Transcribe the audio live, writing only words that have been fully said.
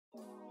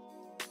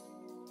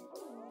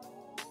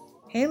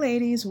Hey,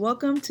 ladies,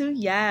 welcome to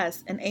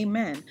Yes and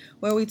Amen,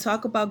 where we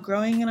talk about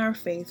growing in our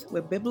faith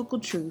with biblical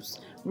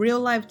truths, real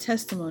life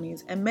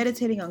testimonies, and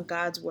meditating on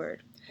God's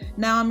Word.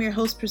 Now, I'm your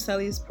host,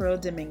 Priscelis Pearl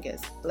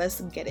Dominguez.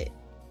 Let's get it.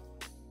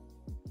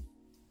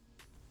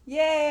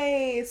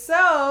 Yay!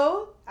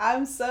 So,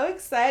 I'm so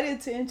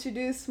excited to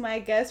introduce my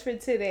guest for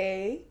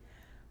today,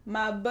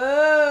 my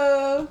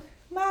boo,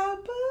 my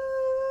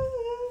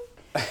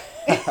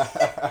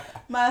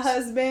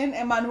husband,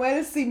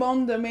 Emmanuel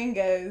Simon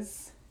Dominguez.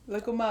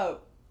 Look him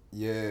up.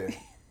 Yeah,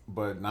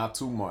 but not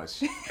too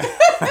much.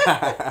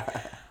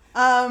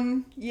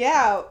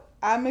 Yeah,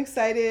 I'm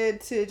excited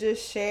to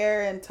just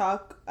share and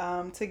talk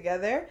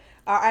together.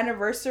 Our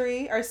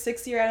anniversary, our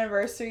 6-year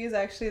anniversary is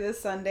actually this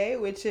Sunday,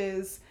 which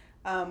is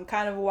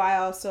kind of why I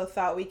also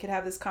thought we could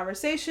have this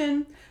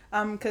conversation.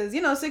 Because,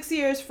 6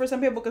 years for some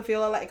people could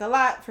feel like a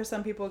lot, for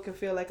some people it could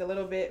feel like a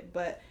little bit,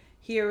 but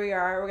here we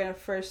are. We're going to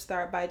first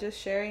start by just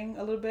sharing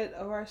a little bit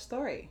of our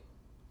story.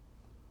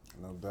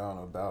 No doubt,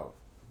 no doubt.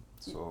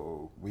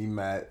 So we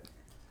met.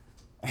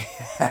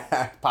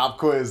 Pop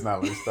quiz now,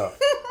 let's stop.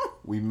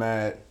 We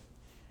met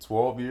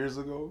 12 years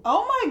ago.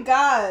 Oh my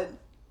God.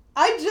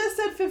 I just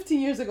said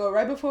 15 years ago,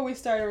 right before we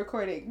started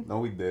recording. No,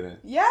 we didn't.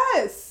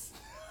 Yes.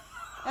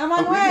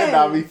 Emmanuel. We did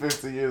not meet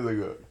 15 years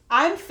ago.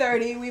 I'm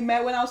 30. We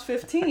met when I was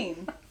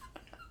 15.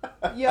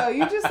 Yo,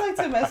 you just like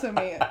to mess with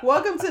me.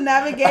 Welcome to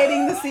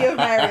Navigating the Sea of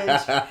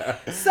Marriage.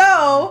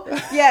 So,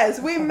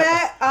 yes, we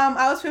met.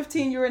 I was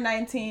 15. You were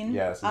 19.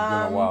 Yes, it's been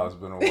a while. It's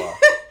been a while.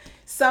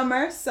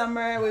 Summer.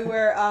 We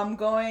were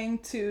going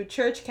to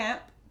church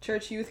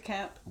youth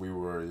camp. We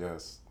were,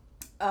 yes.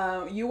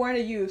 You weren't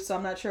a youth, so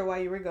I'm not sure why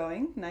you were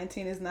going.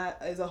 19 is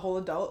a whole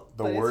adult.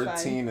 The word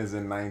teen is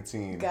in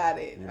 19. Got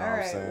it. You know all right.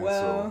 what I'm saying?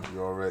 Well, so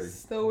you're already.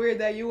 Still weird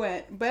that you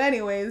went. But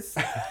anyways,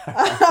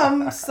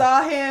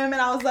 saw him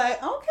and I was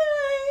like,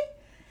 okay.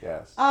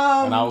 Yes.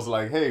 And I was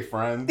like, hey,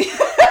 friend.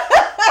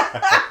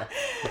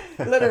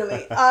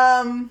 Literally.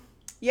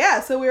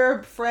 Yeah, so we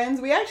were friends.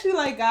 We actually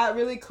got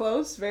really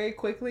close very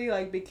quickly,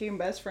 became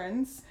best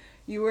friends.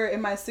 You were in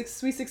my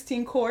Sweet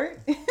 16 court.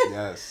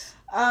 Yes.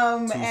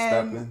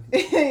 And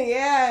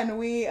yeah, and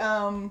we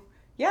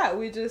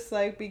just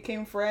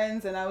became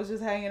friends, and I was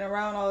just hanging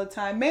around all the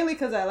time, mainly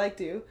because I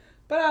liked you,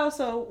 but I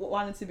also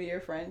wanted to be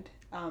your friend,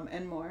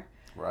 and more.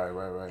 Right.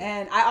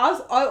 And I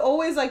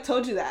always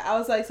told you that. I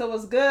was like, so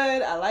what's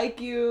good? I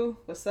like you.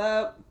 What's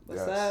up?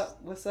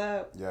 What's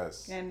up?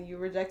 Yes. And you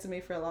rejected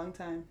me for a long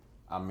time.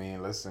 I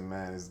mean, listen,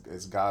 man,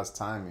 it's God's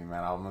timing,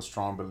 man. I'm a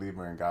strong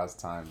believer in God's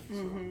timing. So,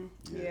 Mm-hmm.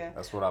 Yeah.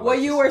 That's what I like.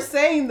 What you were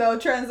saying, though,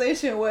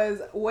 translation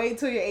was wait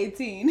till you're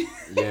 18.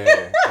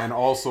 Yeah. And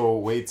also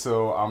wait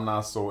till I'm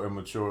not so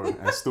immature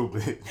and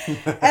stupid.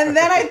 And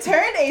then I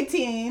turned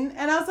 18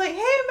 and I was like, hey,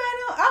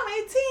 Manuel, I'm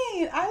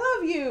 18. I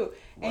love you.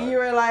 And you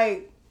were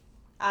like,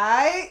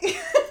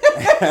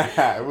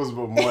 it was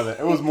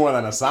more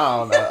than a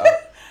sound.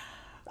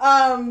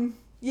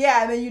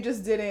 Yeah, and then you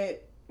just didn't.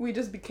 We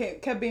just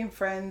kept being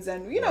friends,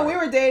 and we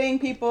were dating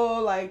people.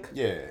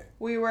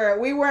 We weren't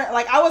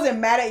I wasn't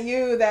mad at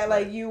you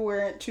that you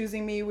weren't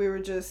choosing me. We were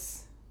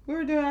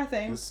doing our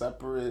thing. Just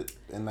separate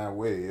in that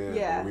way,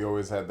 yeah. But we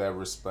always had that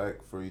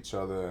respect for each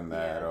other and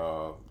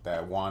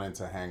that wanting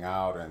to hang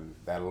out and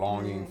that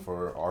longing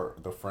for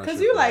the friendship.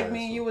 Because you like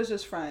me, you was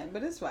just friend,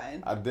 but it's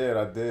fine. I did.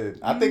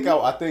 Mm-hmm.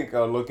 I think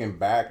looking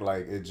back,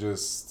 it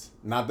just,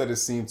 not that it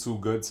seemed too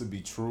good to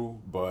be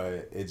true,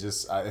 but it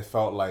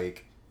felt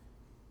like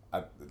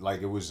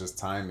it was just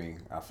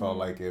timing. I felt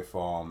like if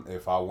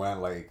I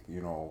went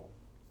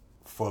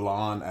full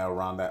on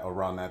around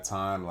that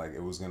time,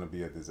 it was gonna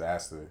be a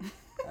disaster,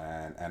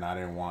 and I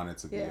didn't want it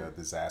to be a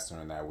disaster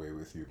in that way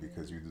with you,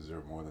 because you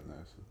deserve more than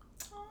this.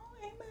 Oh,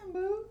 amen,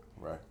 boo.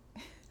 Right.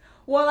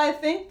 Well, I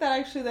think that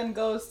actually then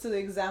goes to the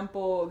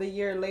example the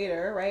year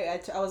later,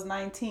 right? I was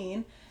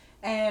 19,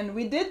 and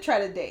we did try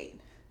to date.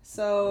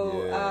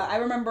 So I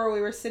remember we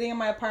were sitting in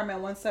my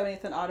apartment,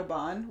 170th and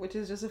Audubon, which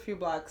is just a few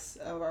blocks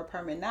of our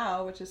apartment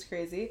now, which is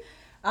crazy.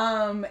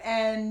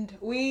 And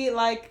we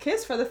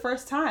kissed for the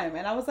first time,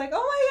 and I was like,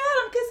 oh my God,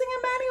 I'm kissing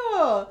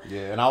Emmanuel.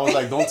 Yeah, and I was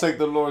like, don't take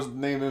the Lord's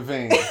name in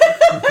vain.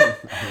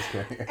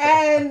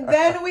 And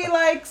then we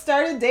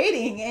started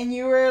dating, and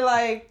you were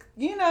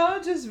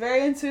just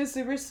very into it,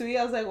 super sweet.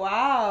 I was like,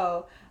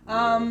 wow.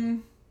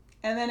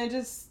 And then it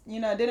just,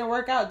 didn't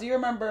work out. Do you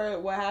remember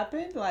what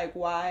happened?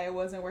 Why it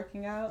wasn't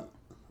working out?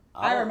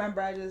 I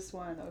remember. I just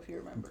want to know if you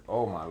remember.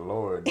 Oh my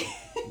Lord.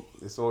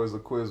 It's always a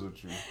quiz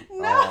with you.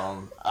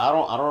 No. I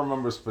don't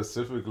remember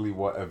specifically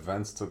what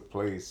events took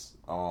place.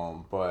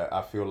 But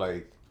I feel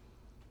like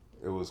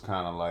it was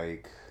kind of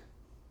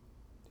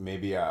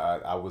maybe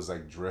I was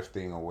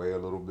drifting away a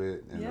little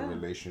bit in the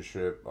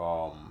relationship. We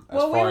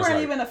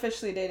weren't even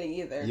officially dating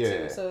either.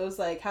 Yeah. Too. So it was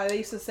how they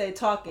used to say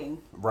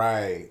talking.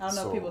 Right. I don't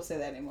know if people say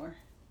that anymore.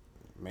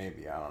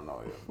 Maybe, I don't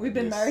know. We've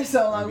been married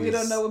so long, we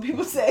don't know what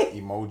people say.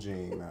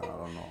 Emoji, I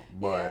don't know.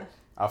 But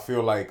I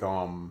feel like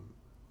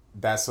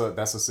that's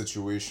a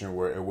situation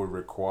where it would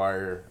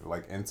require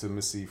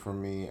intimacy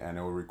from me, and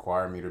it would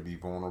require me to be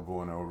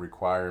vulnerable, and it would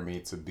require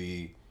me to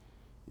be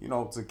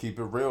to keep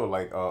it real,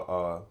 like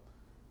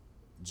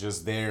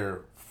just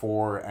there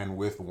for and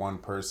with one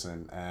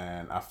person.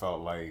 And I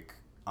felt like,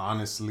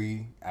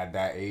 honestly, at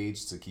that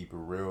age, to keep it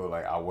real,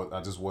 like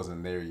I just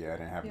wasn't there yet. I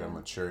didn't have that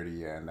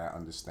maturity and that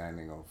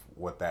understanding of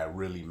what that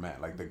really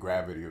meant, like the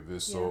gravity of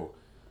it. So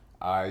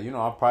I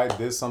probably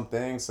did some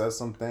things, said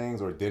some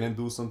things, or didn't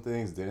do some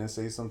things, didn't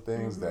say some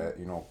things that,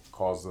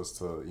 caused us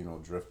to,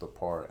 drift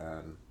apart.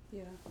 And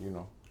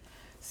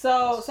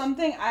so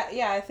something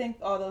I think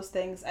all those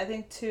things, I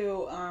think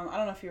too, I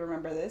don't know if you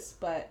remember this,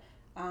 but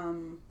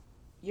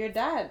your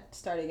dad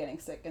started getting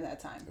sick in that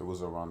time. It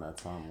was around that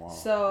time. Wow.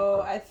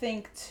 So I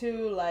think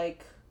too,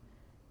 like,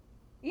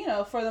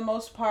 for the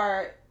most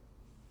part,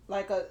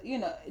 like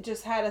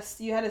just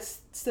you had a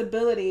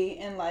stability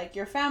in like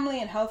your family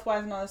and health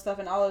wise and all this stuff,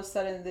 and all of a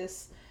sudden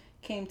this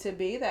came to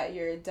be that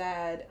your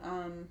dad,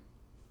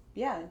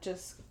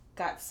 just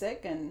got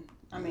sick. And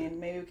I mean,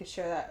 maybe we could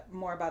share that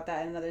more about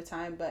that another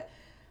time, but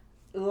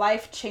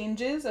life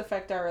changes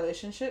affect our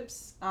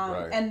relationships,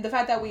 and the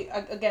fact that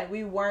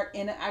we weren't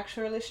in an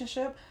actual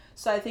relationship,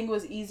 so I think it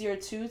was easier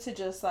too to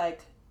just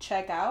like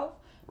check out.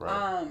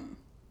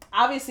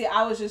 Obviously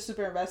I was just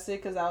super invested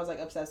because I was like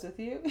obsessed with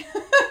you.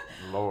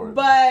 Lord.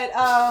 But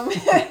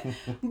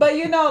but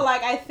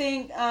like I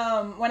think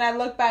when I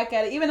look back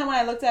at it, even when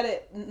I looked at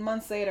it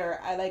months later,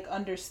 I like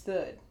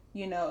understood.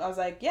 I was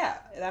like, yeah,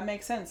 that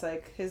makes sense.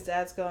 Like his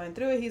dad's going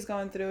through it, he's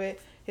going through it,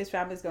 his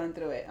family's going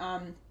through it.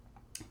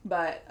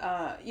 But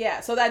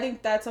so I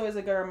think that's always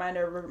a good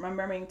reminder,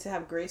 remembering to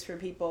have grace for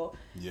people,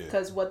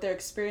 because what they're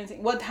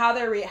experiencing, how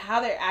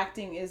they're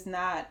acting is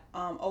not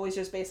always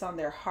just based on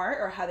their heart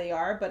or how they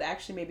are, but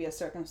actually maybe a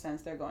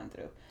circumstance they're going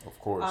through. Of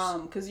course.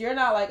 Because you're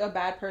not like a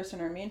bad person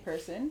or a mean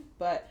person,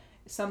 but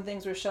some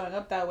things were showing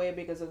up that way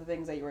because of the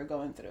things that you were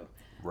going through.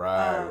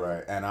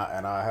 Right. And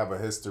I have a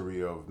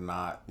history of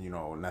not,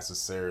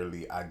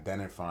 necessarily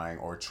identifying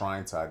or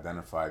trying to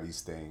identify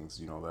these things,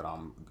 that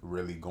I'm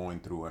really going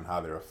through and how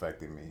they're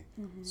affecting me.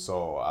 Mm-hmm.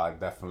 So I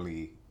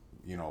definitely,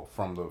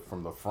 from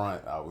the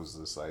front, I was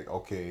just like,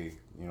 okay,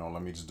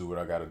 let me just do what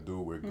I got to do.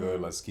 We're good.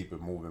 Mm-hmm. Let's keep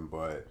it moving.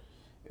 But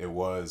it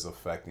was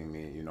affecting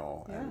me,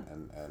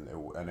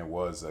 and it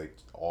was like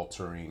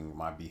altering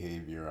my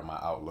behavior and my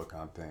outlook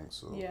on things.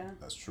 So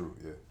that's true.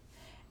 Yeah.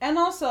 And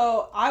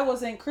also, I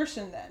wasn't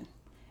Christian then.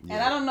 Yeah.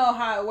 And I don't know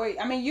how it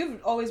worked. I mean,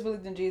 you've always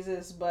believed in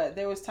Jesus, but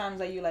there was times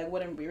that you like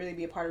wouldn't really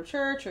be a part of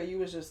church, or you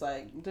was just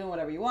like doing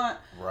whatever you want.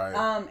 Right.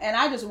 And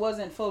I just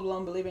wasn't full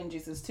blown believing in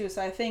Jesus too. So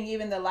I think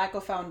even the lack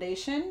of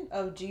foundation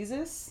of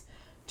Jesus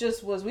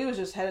we was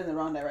just heading in the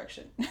wrong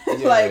direction. It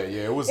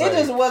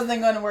just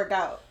wasn't going to work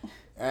out.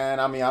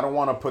 And I mean, I don't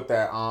want to put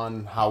that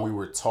on how we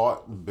were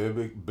taught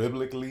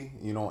biblically,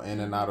 in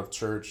and out of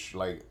church.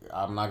 Like,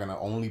 I'm not gonna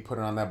only put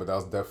it on that, but that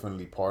was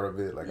definitely part of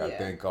it. Like, I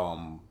think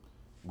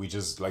we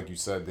just, like you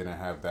said, didn't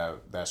have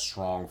that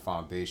strong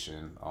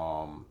foundation.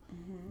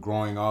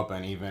 Growing up,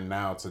 and even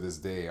now to this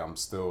day, I'm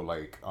still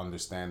like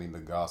understanding the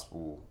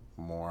gospel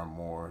more and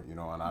more, and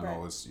I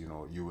know it's,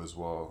 you as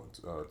well,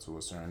 to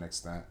a certain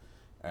extent.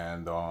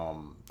 And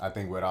I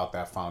think without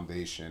that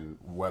foundation,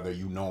 whether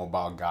you know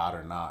about God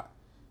or not,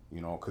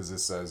 because it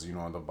says,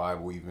 in the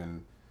Bible,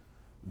 even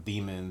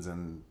demons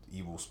and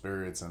evil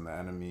spirits and the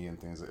enemy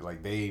and things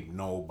like they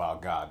know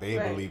about God, they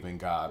believe in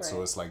God.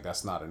 So it's like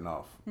that's not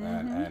enough.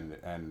 Mm-hmm.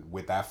 And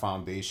with that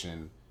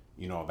foundation,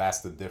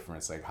 that's the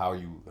difference, like how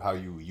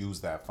you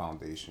use that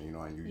foundation,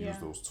 and you use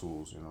those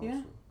tools.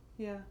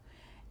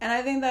 And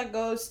I think that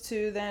goes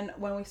to then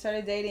when we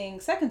started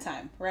dating second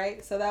time,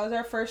 right? So that was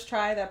our first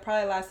try. That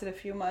probably lasted a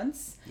few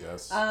months.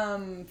 Yes.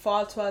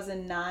 Fall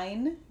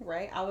 2009,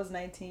 right? I was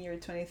 19, you were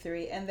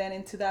 23. And then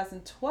in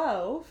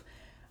 2012,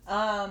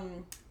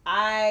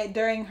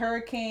 during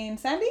Hurricane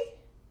Sandy.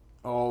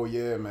 Oh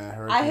yeah,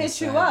 man! I hit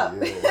Sandy, you up.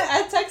 Yeah.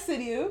 I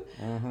texted you,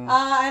 and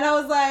I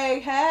was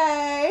like,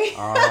 "Hey."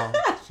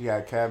 She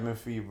had cabin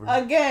fever.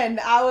 Again,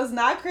 I was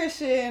not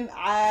Christian.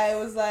 I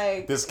was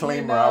like,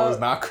 disclaimer: I was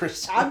not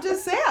Christian. I'm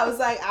just saying. I was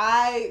like,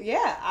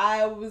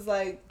 I was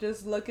like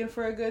just looking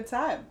for a good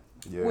time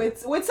with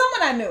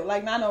someone I knew,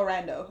 like not no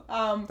rando.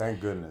 Thank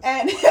goodness.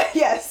 And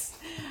yes,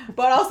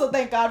 but also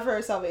thank God for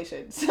her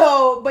salvation.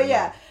 So, but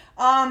yeah.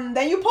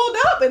 Then you pulled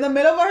up in the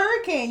middle of a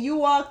hurricane. You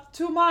walked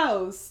 2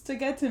 miles to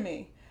get to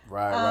me.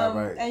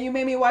 Right. And you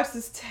made me watch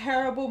this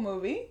terrible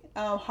movie,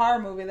 horror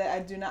movie that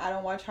I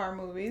don't watch horror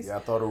movies. Yeah, I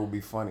thought it would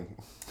be funny.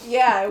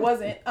 Yeah, it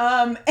wasn't.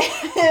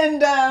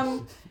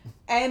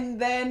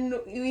 And then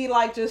we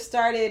like just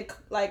started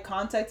like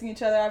contacting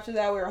each other after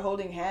that. We were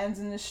holding hands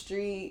in the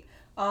street.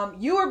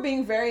 You were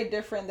being very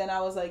different than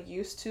I was like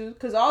used to.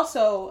 Because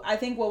also, I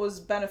think what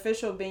was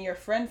beneficial being your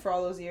friend for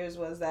all those years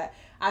was that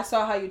I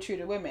saw how you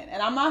treated women.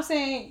 And I'm not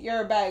saying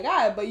you're a bad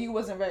guy, but you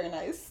wasn't very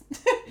nice.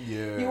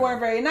 Yeah. You weren't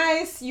very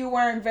nice. You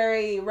weren't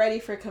very ready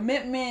for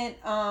commitment.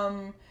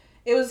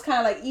 It was kind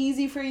of like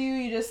easy for you.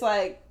 You just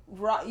like,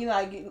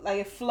 like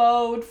it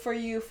flowed for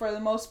you for the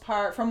most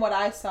part from what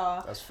I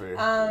saw. That's fair.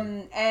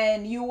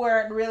 And you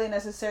weren't really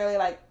necessarily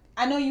like,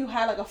 I know you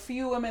had like a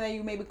few women that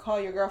you maybe call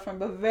your girlfriend,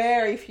 but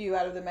very few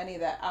out of the many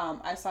that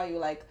I saw you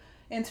like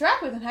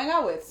interact with and hang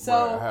out with. So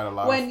right, I had a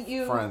lot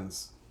of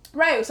friends.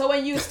 Right. So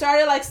when you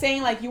started like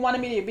saying like you wanted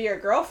me to be your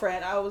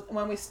girlfriend,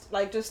 when we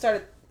like just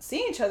started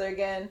seeing each other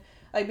again,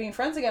 like being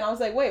friends again, I was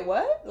like, wait,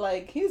 what?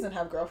 Like he doesn't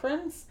have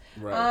girlfriends.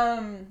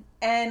 Right.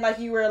 And like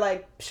you were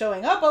like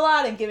showing up a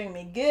lot and giving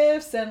me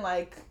gifts and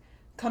like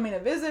coming to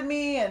visit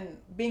me and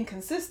being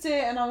consistent,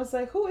 and I was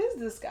like, who is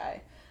this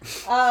guy?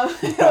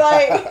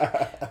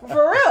 Like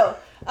for real.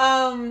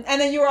 And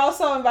then you were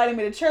also inviting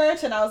me to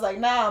church, and I was like,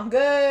 nah, I'm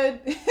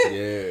good.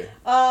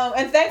 Yeah.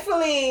 And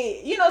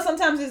thankfully, you know,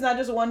 sometimes it's not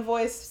just one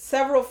voice.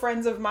 Several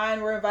friends of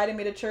mine were inviting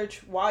me to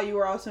church while you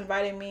were also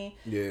inviting me.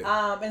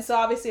 Yeah. And so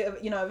obviously,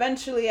 you know,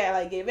 eventually I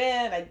like gave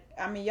in.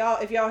 I mean,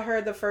 if y'all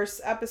heard the first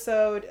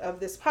episode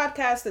of this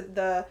podcast,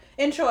 the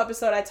intro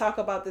episode, I talk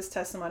about this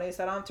testimony,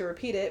 so I don't have to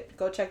repeat it.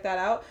 Go check that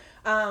out.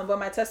 But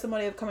my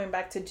testimony of coming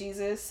back to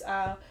Jesus.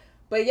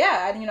 But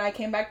yeah, you know, I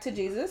came back to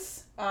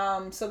Jesus.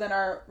 So then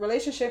our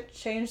relationship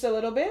changed a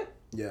little bit.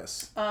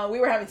 Yes. We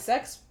were having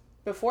sex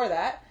before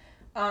that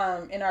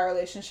in our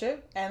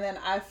relationship. And then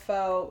I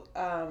felt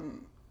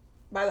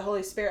by the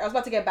Holy Spirit. I was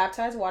about to get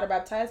baptized, water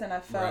baptized. And I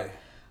felt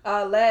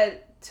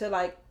led to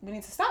like, we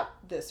need to stop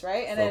this,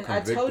 right? And then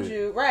convicted.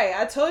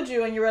 I told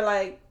you and you were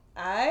like,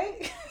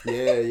 I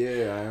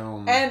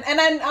am. And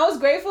then I was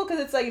grateful because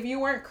it's like, if you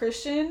weren't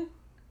Christian,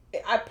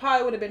 I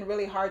probably would have been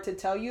really hard to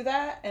tell you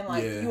that, and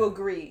like you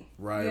agree,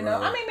 right? You know,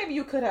 right. I mean, maybe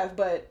you could have,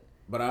 but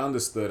I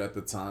understood at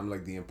the time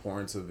like the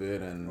importance of it,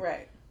 and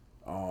right.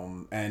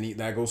 And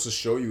that goes to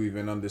show you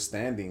even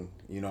understanding,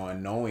 you know,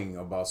 and knowing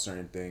about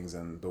certain things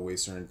and the way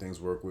certain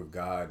things work with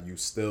God, you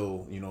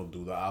still, you know,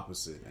 do the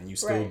opposite, and you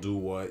still do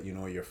what, you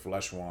know, your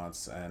flesh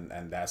wants,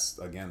 and that's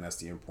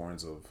the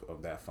importance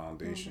of that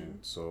foundation. Mm-hmm.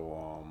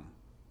 So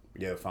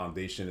the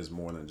foundation is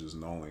more than just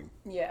knowing.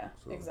 Yeah,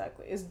 so.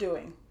 Exactly. It's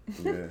doing.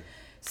 Yeah.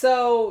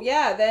 So,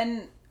 yeah,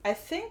 then I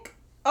think...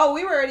 Oh,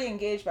 we were already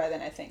engaged by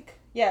then, I think.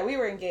 Yeah, we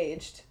were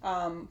engaged.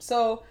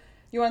 So,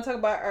 you want to talk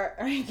about our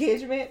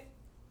engagement?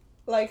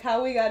 Like,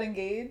 how we got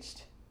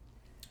engaged?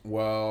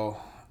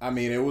 Well, I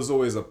mean, it was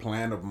always a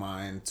plan of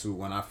mine to...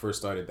 When I first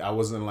started, I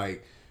wasn't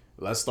like,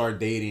 let's start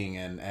dating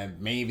and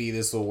maybe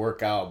this will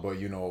work out, but,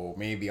 you know,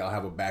 maybe I'll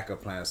have a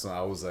backup plan. So,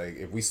 I was like,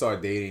 if we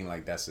start dating,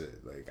 like, that's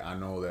it. Like, I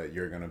know that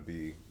you're going to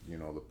be... you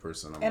know, the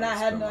person I'm. And I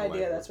had no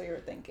idea that's what you were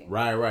thinking.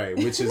 Right,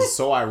 which is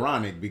so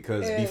ironic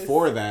because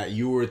before that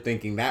you were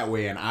thinking that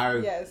way and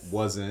I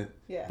wasn't.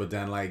 Yeah. But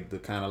then like the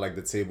kind of like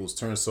the tables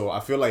turned. So I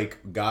feel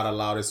like God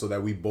allowed it so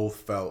that we both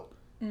felt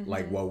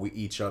like what we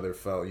each other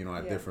felt, you know,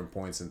 at different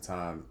points in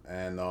time.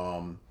 And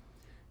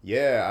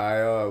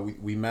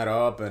we met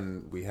up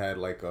and we had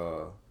like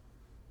a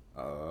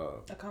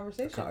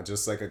conversation.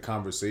 Just like a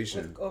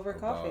conversation over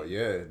coffee.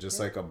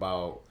 Like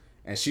about.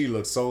 And she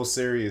looked so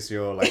serious,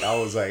 yo. Like, I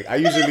was like, I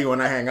usually, when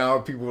I hang out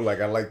with people,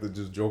 like, I like to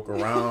just joke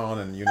around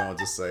and, you know,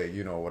 just say,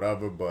 you know,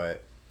 whatever.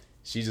 But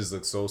she just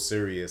looked so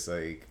serious.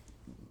 Like,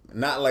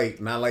 not like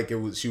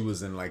she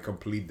was in, like,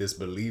 complete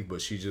disbelief.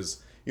 But she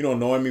just, you know,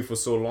 knowing me for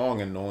so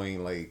long and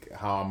knowing, like,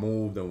 how I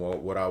moved and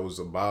what I was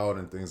about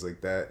and things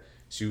like that.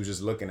 She was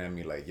just looking at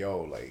me like,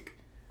 yo, like,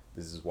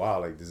 this is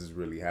wild. Like, this is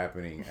really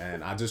happening.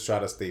 And I just try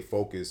to stay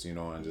focused, you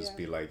know, and just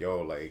be like,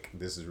 yo, like,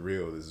 this is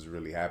real. This is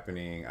really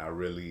happening. I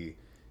really...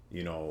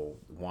 you know,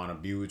 want to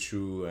be with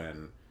you,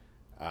 and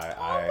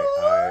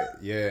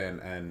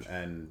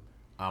and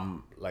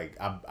I'm like,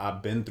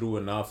 I've been through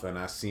enough, and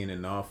I've seen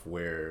enough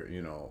where,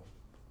 you know,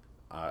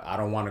 I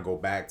don't want to go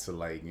back to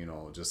like, you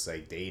know, just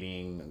like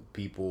dating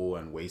people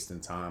and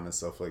wasting time and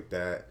stuff like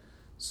that.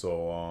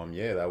 So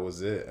that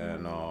was it,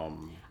 and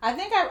I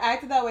think I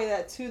acted that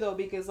way too though,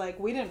 because like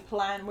we didn't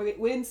plan, we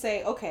didn't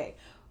say, okay,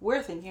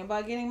 we're thinking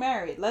about getting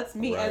married, let's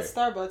meet at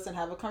Starbucks and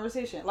have a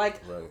conversation.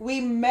 Like we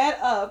met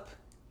up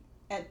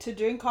to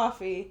drink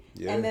coffee,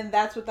 and then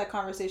that's what that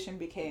conversation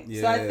became.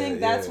 So I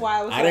think that's why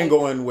I was I didn't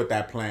go in with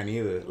that plan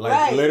either.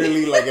 Like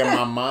literally, like in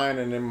my mind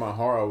and in my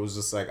heart, I was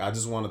just like, I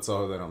just want to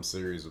tell her that I'm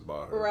serious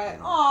about her. Right. You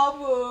know? Aw,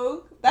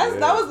 boo. That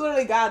was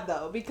literally God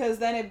though, because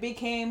then it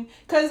became,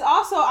 because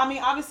also, I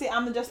mean, obviously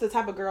I'm just the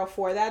type of girl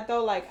for that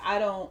though. Like I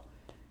don't,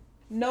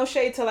 no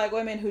shade to like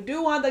women who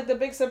do want like the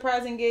big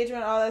surprise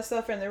engagement, all that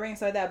stuff, and the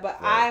rings like that. But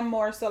I'm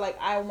more so like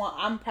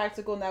I'm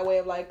practical in that way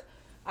of like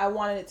I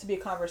wanted it to be a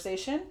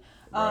conversation.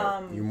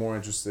 Right. You're more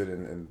interested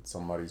in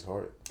somebody's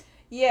heart.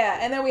 Yeah,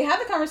 and then we had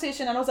the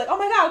conversation, and I was like, "Oh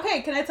my god,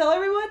 okay, can I tell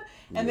everyone?"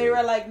 And they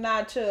were like,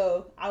 "Nah,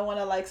 chill. I want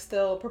to like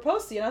still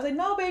propose to you." And I was like,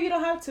 "No, babe, you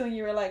don't have to." And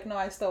you were like, "No,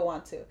 I still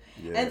want to."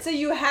 Yeah. And so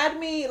you had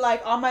me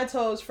like on my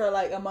toes for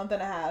like a month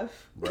and a half,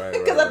 right?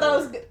 Because I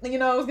thought it was, you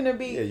know, it was gonna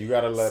be. Yeah, you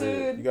gotta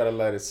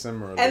let it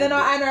simmer. And then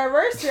our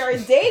anniversary, our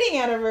dating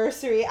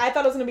anniversary, I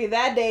thought it was gonna be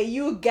that day.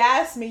 You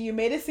gassed me. You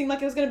made it seem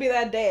like it was gonna be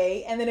that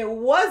day, and then it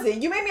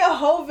wasn't. You made me a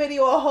whole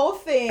video, a whole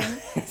thing, and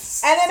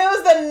then it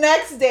was the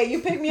next day. You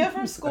picked me up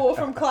from school,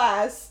 from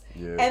class.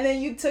 Yeah. And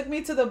then you took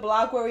me to the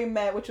block where we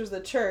met, which was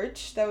the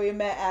church that we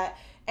met at.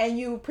 And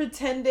you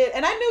pretended,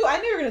 and I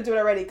knew you were gonna do it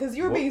already because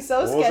you were being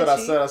so sketchy. What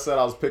was it I said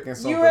I was picking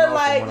something. You were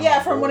like,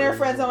 from one of your boys.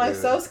 friends. I'm like,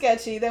 so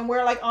sketchy. Then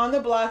we're like on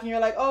the block, and you're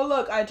like, oh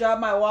look, I dropped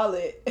my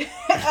wallet. And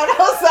I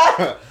was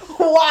like,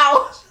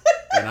 wow.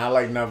 And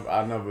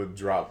I never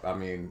dropped. I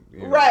mean,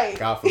 right?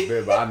 God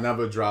forbid, but I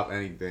never dropped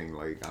anything.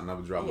 Like I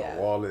never dropped my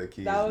wallet,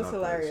 keys. That was nothing,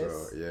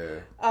 hilarious. So, yeah.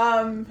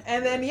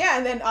 And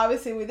then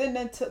obviously we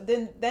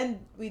then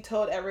we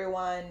told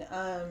everyone.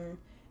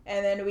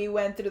 And then we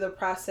went through the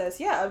process,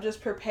 of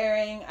just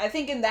preparing. I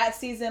think in that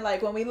season,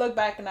 like when we look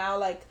back now,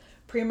 like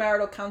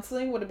premarital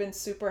counseling would have been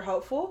super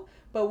helpful.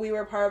 But we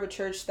were part of a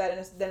church that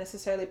didn't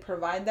necessarily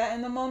provide that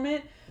in the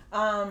moment.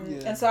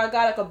 And so I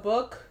got like a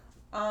book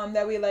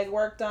that we like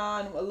worked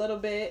on a little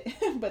bit.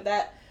 But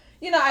that,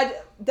 I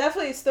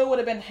definitely still would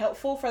have been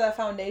helpful for that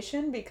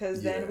foundation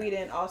because then we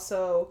didn't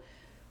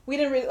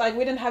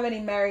have any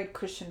married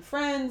Christian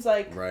friends.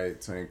 Like, right,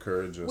 to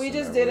encourage us. We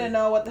just didn't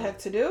know what the heck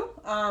to do.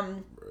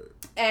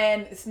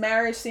 And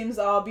marriage seems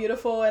all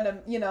beautiful and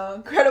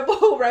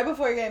incredible right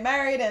before you get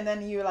married, and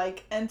then you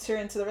like enter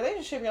into the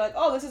relationship. You're like,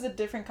 oh, this is a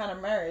different kind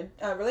of marriage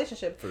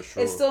relationship. For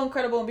sure, it's still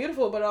incredible and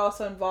beautiful, but it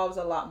also involves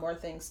a lot more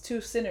things.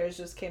 Two sinners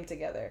just came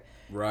together,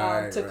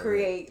 to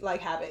create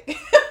like havoc in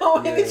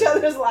each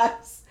other's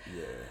lives.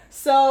 Yeah.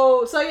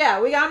 So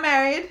we got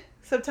married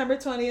September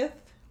 20th.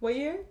 What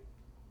year?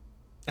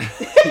 Yo,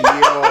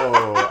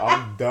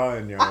 I'm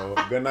done, yo.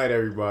 Good night,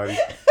 everybody.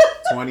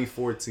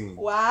 2014.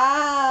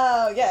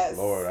 Wow. Yes.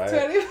 Lord, I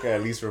can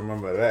at least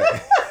remember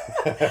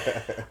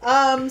that.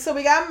 So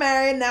we got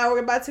married. Now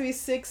we're about to be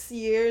 6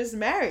 years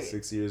married.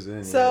 6 years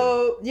in.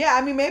 So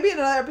I mean, maybe in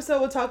another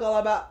episode we'll talk all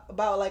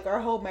about like our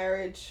whole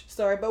marriage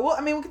story. But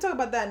we can talk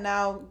about that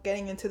now.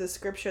 Getting into the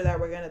scripture that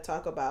we're going to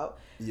talk about.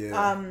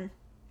 Yeah.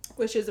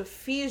 Which is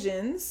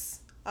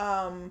Ephesians.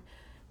 We're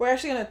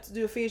actually going to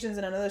do Ephesians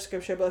in another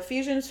scripture, but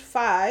Ephesians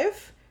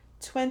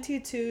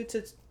 5:22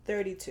 to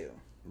 32.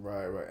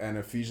 Right. And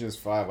Ephesians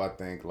 5, I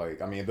think,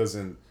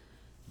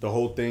 the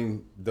whole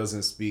thing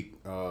doesn't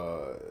speak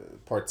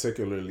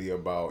particularly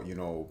about,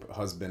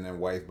 husband and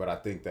wife, but I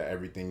think that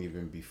everything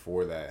even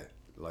before that,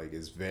 like,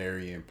 is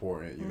very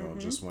important,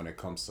 just when it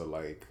comes to,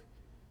 like,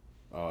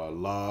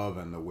 love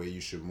and the way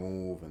you should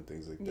move and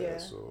things like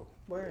that. So,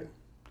 word.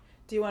 Yeah.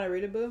 Do you want to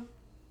read it, Boo?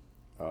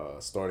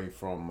 Starting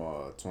from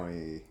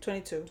 22.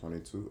 Okay. To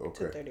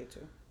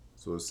 32.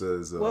 So it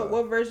says...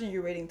 what version are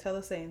you reading? Tell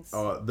the saints.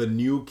 The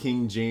New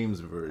King James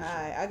Version.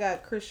 Alright, I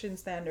got Christian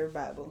Standard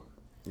Bible.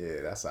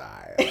 Yeah, that's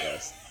alright, I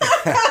guess.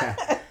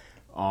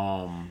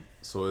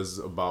 So it's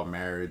about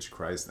marriage,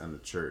 Christ, and the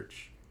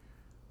church.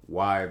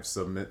 Wives,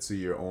 submit to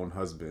your own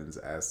husbands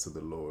as to the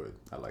Lord.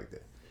 I like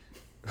that.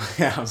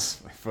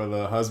 For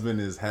the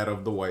husband is head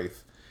of the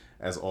wife,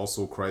 as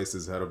also Christ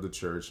is head of the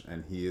church,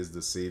 and he is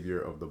the Savior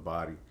of the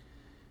body.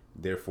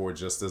 Therefore,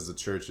 just as the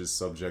church is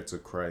subject to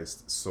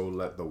Christ, so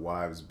let the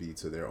wives be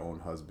to their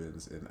own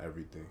husbands in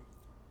everything.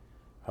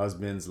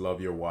 Husbands,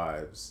 love your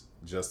wives,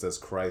 just as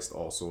Christ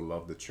also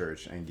loved the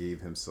church and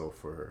gave himself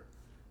for her,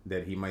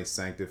 that he might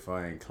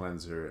sanctify and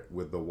cleanse her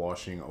with the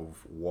washing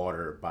of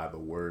water by the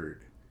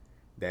word,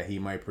 that he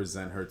might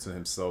present her to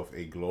himself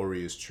a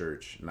glorious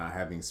church, not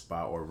having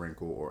spot or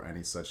wrinkle or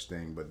any such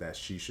thing, but that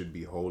she should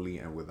be holy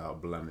and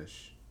without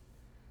blemish.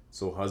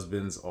 So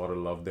husbands ought to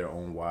love their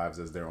own wives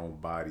as their own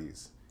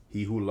bodies.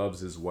 He who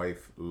loves his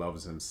wife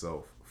loves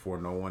himself, for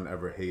no one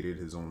ever hated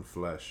his own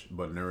flesh,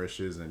 but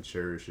nourishes and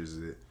cherishes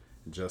it,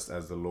 just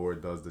as the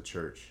Lord does the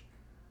church.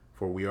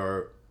 For we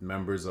are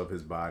members of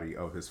his body,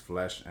 of his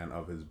flesh, and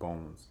of his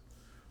bones.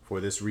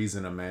 For this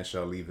reason a man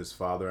shall leave his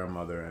father and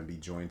mother and be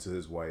joined to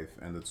his wife,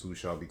 and the two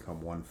shall become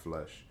one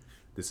flesh.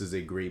 This is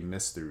a great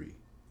mystery,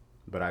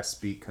 but I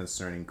speak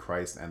concerning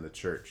Christ and the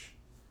church.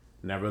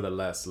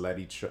 Nevertheless, let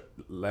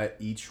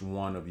each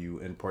one of you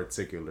in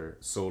particular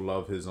so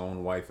love his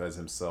own wife as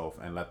himself,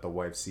 and let the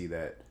wife see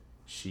that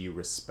she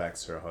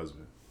respects her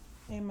husband.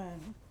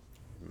 Amen.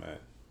 Amen.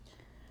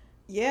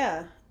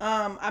 Yeah.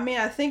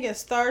 I think it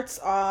starts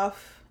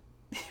off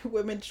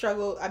women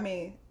struggle.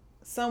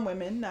 Some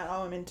women, not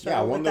all women,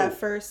 struggle with that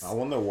first. I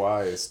wonder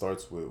why it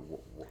starts with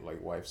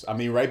like wives.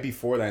 Right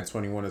before that in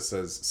 21 it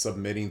says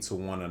submitting to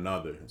one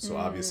another. So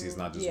obviously it's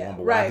not just one,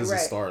 but why does it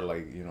start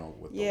with the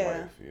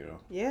wife,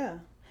 Yeah.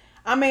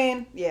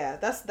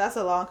 That's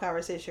a long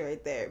conversation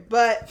right there.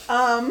 But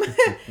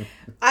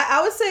I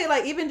would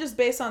say even just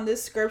based on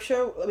this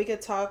scripture, we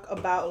could talk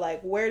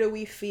about where do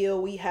we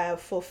feel we have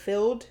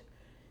fulfilled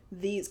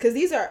these, because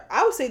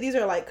I would say these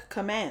are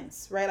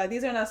commands, right?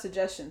 These are not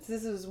suggestions.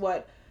 This is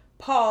what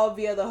Paul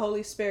via the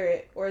Holy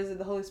Spirit, or is it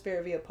the Holy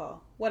Spirit via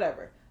Paul?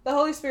 Whatever. The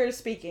Holy Spirit is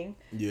speaking.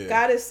 Yeah.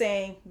 God is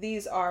saying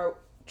these are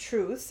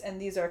truths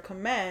and these are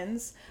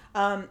commands.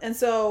 And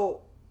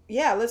so,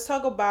 let's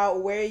talk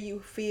about where you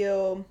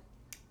feel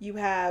you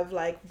have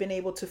been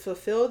able to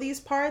fulfill these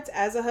parts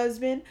as a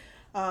husband,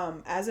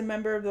 as a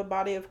member of the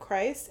body of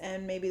Christ,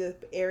 and maybe the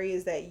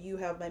areas that you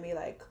have maybe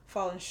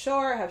fallen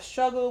short, have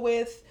struggled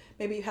with,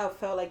 maybe you have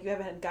felt like you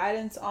haven't had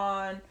guidance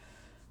on,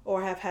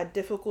 or have had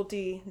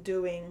difficulty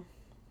doing.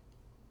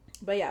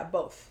 But yeah,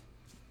 both.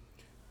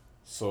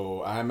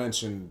 So I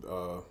mentioned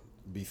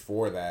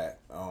before that,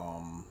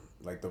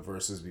 like the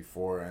verses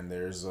before, and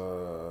there's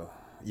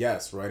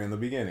yes, right in the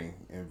beginning,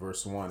 in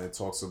verse 1, it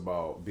talks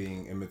about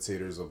being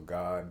imitators of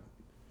God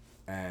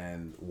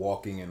and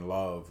walking in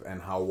love,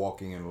 and how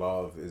walking in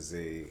love is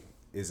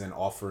an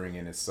offering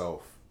in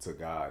itself to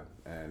God,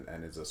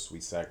 and it's a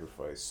sweet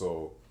sacrifice.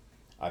 So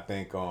I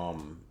think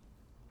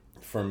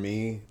for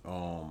me,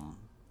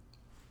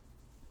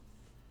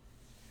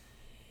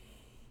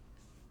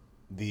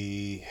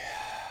 the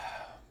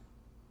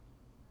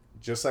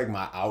just like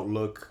my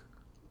outlook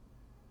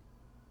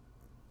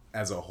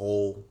as a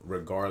whole,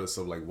 regardless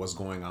of like what's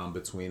going on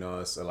between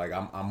us, like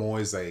I'm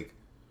always like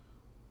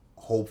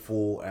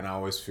hopeful, and I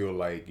always feel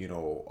like, you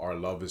know, our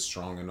love is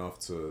strong enough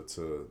to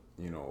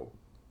you know,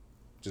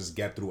 just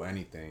get through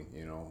anything,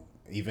 you know,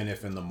 even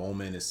if in the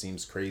moment it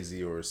seems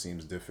crazy or it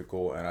seems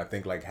difficult. And I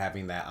think like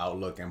having that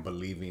outlook and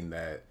believing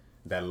that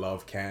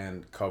love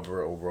can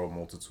cover over a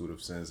multitude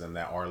of sins, and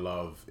that our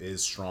love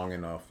is strong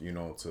enough, you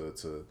know,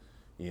 to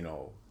you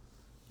know,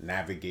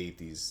 navigate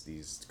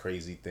these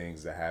crazy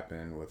things that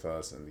happen with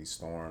us and these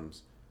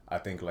storms. I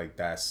think like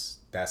that's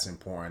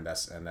important.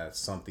 That's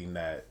something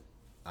that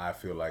I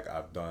feel like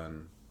I've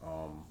done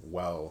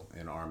well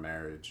in our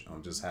marriage.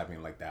 Just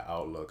having like that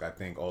outlook. I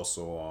think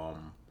also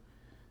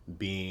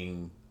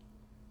being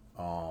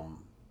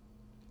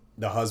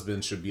the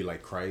husband should be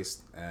like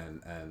Christ,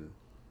 and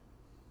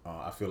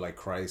I feel like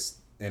Christ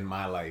in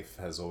my life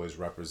has always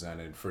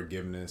represented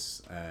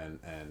forgiveness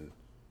and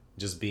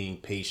just being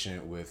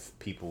patient with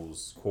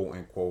people's quote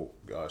unquote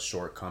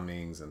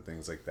shortcomings and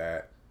things like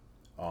that.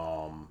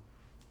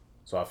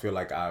 So I feel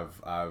like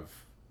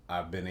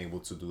I've been able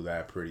to do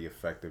that pretty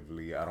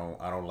effectively. I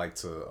don't like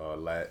to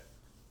let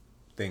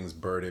things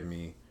burden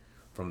me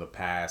from the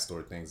past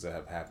or things that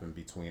have happened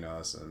between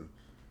us. And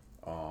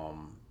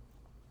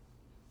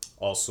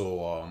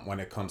also when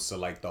it comes to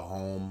like the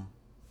home,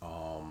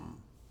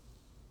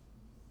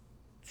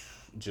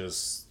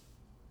 just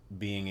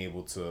being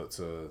able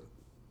to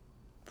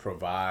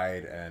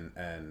provide,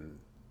 and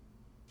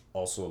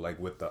also like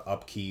with the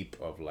upkeep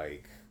of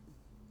like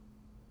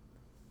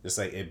just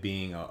like it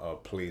being a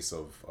place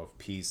of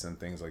peace and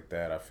things like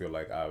that. I feel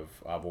like I've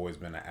always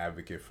been an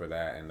advocate for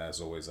that, and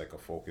that's always like a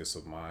focus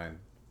of mine,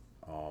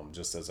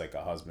 just as like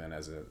a husband,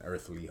 as an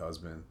earthly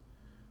husband.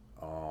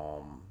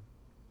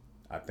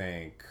 I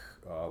think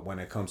when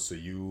it comes to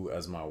you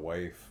as my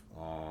wife,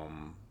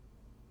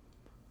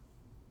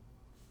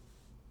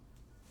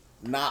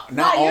 not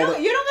No, all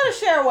you don't gotta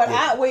share what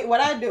Yeah. what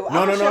I do. no, I'm no,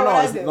 gonna no, share no. what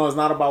I It's, do. no, it's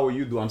not about what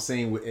you do. I'm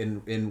saying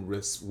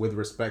with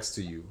respects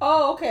to you.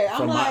 Oh, okay. I'm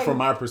From like, from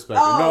my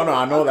perspective. oh, No,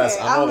 I know okay.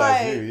 I know I'm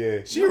that's like, you.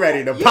 Yeah, she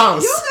ready to you-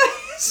 pounce. you-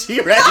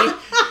 She ready.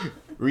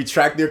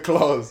 Retract your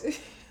claws.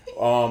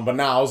 But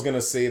now I was gonna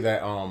say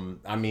that.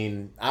 I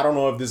mean, I don't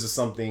know if this is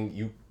something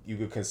you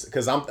could consider,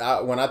 because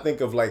when I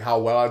think of like how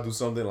well I do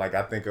something, like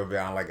I think of it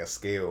on like a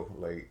scale,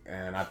 like,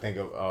 and I think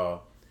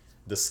of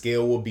the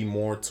scale will be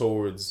more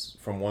towards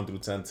from 1 through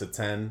 10 to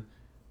 10.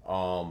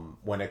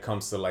 When it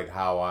comes to like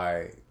how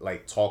I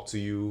like talk to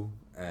you,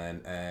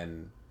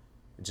 and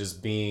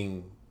just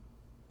being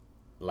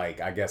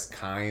like, I guess,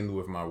 kind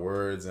with my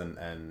words,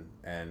 and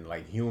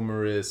like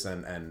humorous,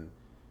 and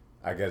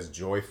I guess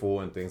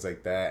joyful and things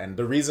like that. And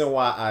the reason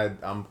why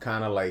I'm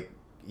kind of like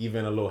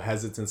even a little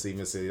hesitant to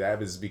even say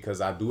that is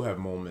because I do have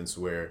moments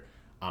where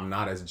I'm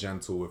not as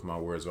gentle with my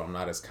words, or I'm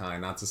not as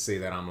kind. Not to say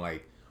that I'm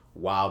like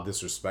wild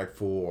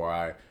disrespectful, or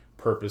I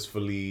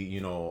purposefully,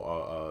 you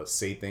know,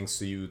 say things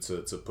to you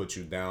to put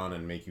you down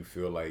and make you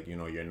feel like, you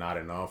know, you're not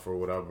enough or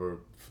whatever,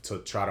 to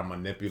try to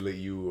manipulate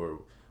you or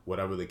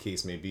whatever the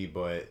case may be.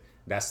 But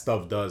that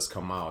stuff does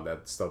come out.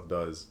 That stuff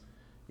does,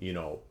 you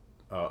know,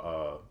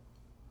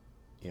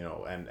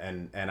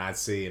 and I'd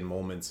say in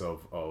moments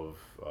of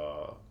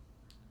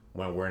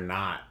when we're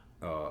not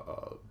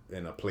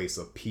in a place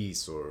of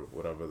peace, or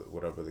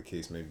whatever the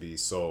case may be.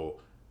 So,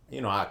 you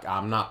know,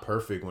 I'm not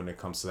perfect when it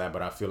comes to that,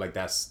 but I feel like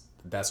that's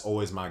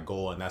always my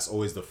goal, and that's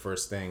always the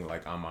first thing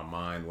like on my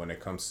mind when it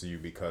comes to you,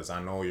 because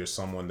I know you're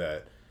someone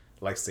that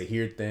likes to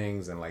hear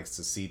things and likes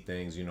to see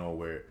things, you know,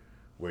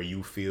 where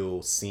you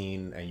feel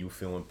seen, and you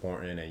feel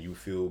important, and you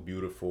feel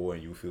beautiful,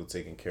 and you feel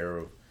taken care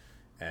of.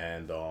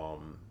 And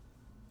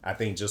I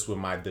think just with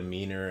my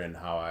demeanor and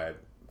how I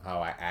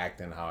act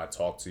and how I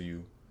talk to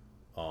you,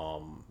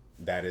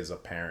 that is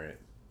apparent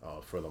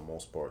for the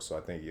most part. So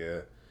I think,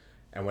 yeah.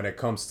 And when it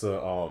comes to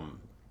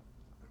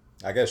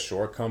I guess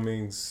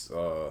shortcomings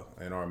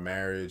in our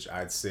marriage,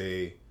 I'd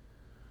say,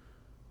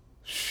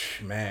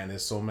 man,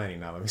 there's so many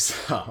now. Let me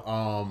stop.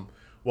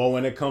 Well,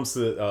 when it comes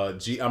to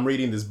I'm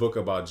reading this book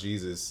about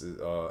Jesus,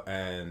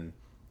 and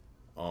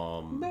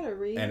better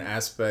read. an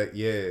aspect,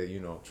 yeah,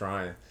 you know,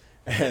 trying,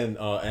 and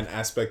an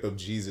aspect of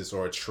Jesus,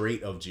 or a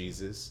trait of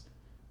Jesus,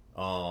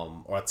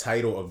 or a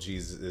title of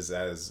Jesus,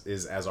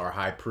 is as our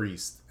high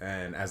priest.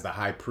 And as the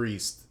high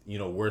priest, you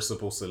know, we're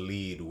supposed to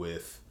lead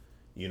with,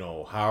 you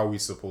know, how are we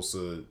supposed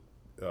to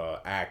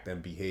act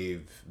and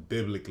behave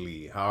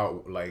biblically?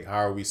 How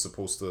are we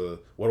supposed to?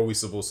 What are we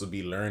supposed to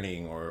be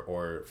learning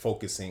or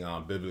focusing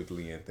on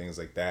biblically and things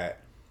like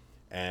that?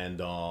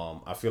 And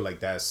I feel like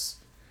that's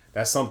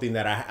something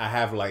that I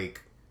have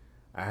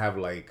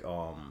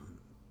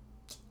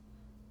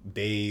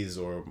days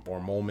or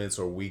moments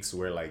or weeks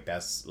where like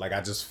that's like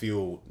I just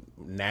feel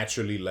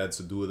naturally led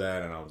to do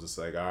that, and I was just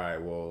like, all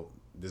right, well,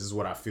 this is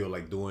what I feel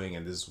like doing,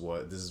 and this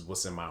is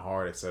what's in my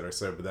heart, etc.,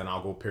 etc. But then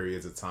I'll go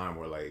periods of time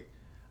where like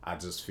I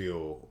just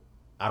feel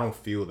I don't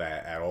feel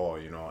that at all,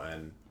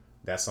 and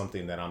that's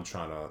something that I'm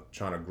trying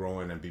to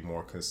grow in and be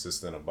more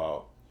consistent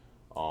about.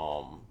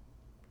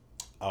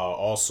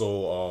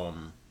 Also,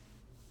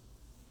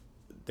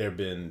 there have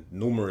been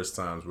numerous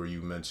times where you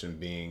mentioned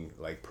being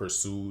like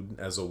pursued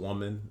as a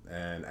woman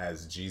and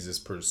as Jesus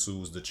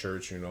pursues the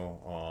church, a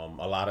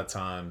lot of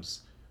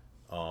times,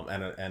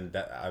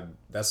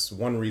 that's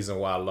one reason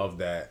why I love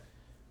that,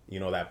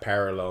 that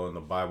parallel in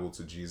the Bible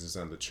to Jesus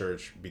and the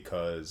church,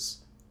 because,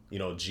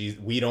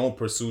 we don't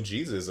pursue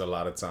Jesus a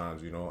lot of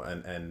times,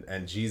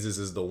 and Jesus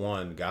is the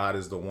one, God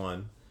is the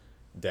one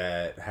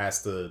that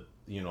has to,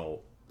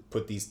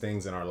 put these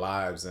things in our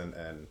lives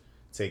and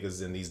take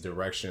us in these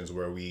directions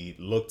where we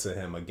look to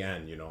him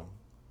again,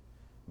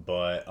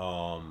 but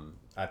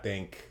I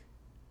think,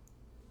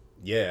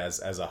 yeah,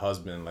 as a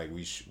husband, like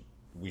we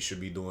should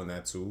be doing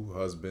that too.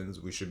 Husbands,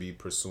 we should be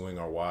pursuing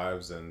our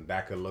wives, and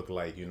that could look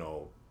like,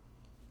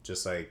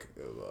 just like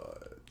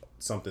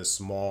something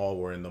small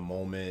where in the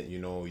moment,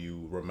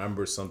 you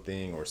remember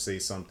something or say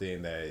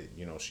something that,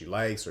 she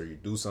likes, or you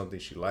do something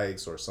she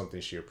likes or something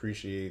she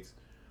appreciates,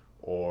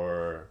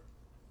 or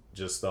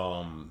just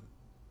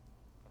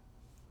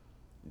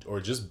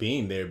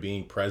being there,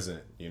 being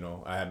present.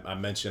 I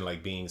mentioned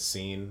like being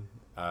seen.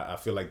 I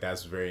feel like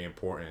that's very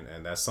important,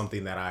 and that's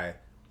something that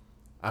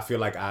I feel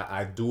like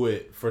I do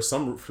it for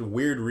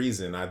weird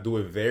reason. I do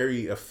it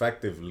very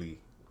effectively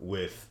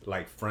with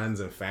like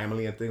friends and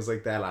family and things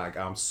like that. Like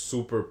I'm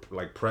super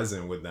like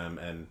present with them,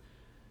 and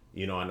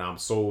and I'm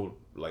so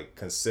like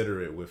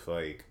considerate with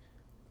like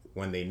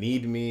when they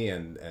need me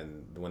and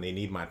when they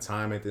need my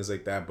time and things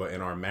like that. But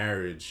in our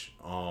marriage,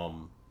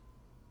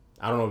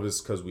 I don't know if it's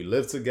because we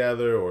live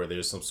together or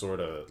there's some sort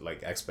of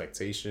like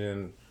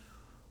expectation,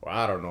 or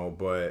I don't know,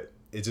 but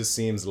it just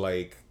seems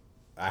like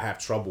I have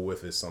trouble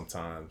with it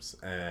sometimes.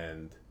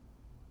 And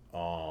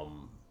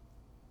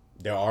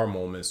there are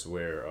moments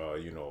where,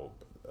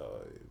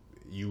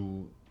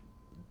 you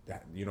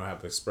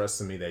have expressed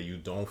to me that you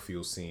don't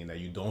feel seen, that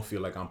you don't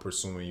feel like I'm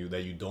pursuing you,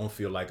 that you don't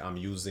feel like I'm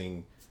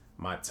using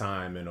my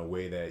time in a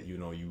way that,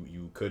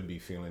 you could be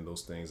feeling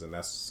those things. And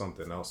that's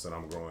something else that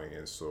I'm growing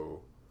in.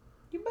 So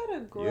you better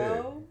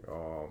grow.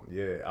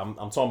 Yeah. I'm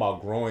talking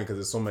about growing because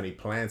there's so many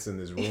plants in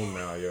this room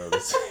now, yo.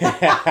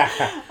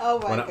 Oh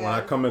my God. When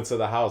I come into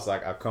the house,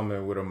 I come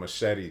in with a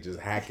machete, just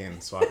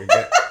hacking, so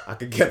I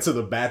could get to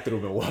the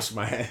bathroom and wash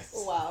my hands.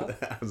 Wow.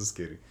 I'm just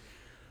kidding.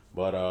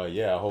 But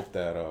I hope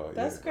that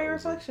that's great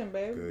reflection,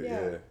 babe. Good,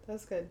 yeah,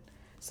 that's good.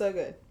 So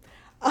good.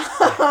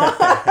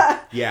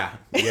 Yeah.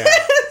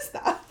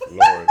 Stop.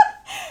 Lord.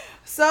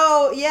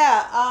 So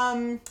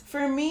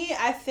for me,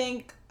 I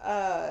think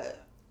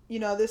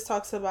this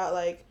talks about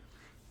like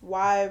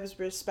wives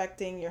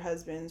respecting your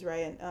husbands,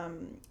 right?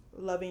 And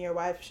loving your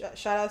wife.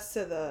 Shout outs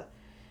to the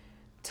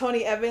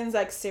Tony Evans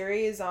like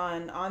series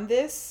on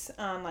this,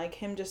 like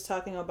him just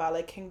talking about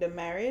like kingdom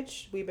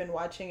marriage. We've been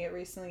watching it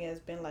recently. It's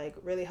been like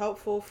really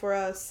helpful for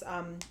us.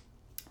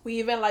 We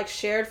even like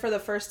shared for the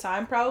first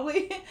time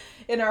probably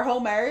in our whole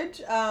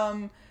marriage.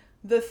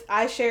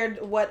 I shared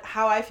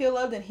how I feel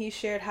loved, and he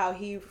shared how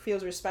he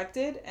feels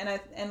respected,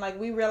 and like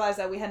we realized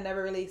that we had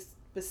never really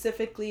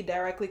specifically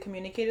directly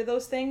communicated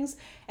those things,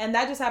 and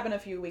that just happened a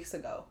few weeks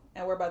ago,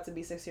 and we're about to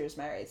be 6 years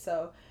married.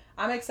 So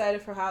I'm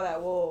excited for how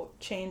that will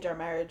change our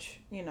marriage,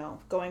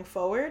 going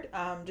forward.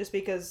 Just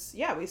because,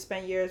 we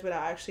spent years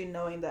without actually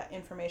knowing that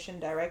information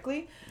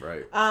directly.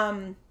 Right.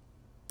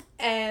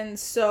 And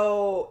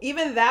so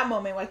even that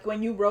moment, like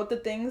when you wrote the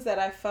things that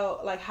I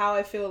felt like how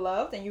I feel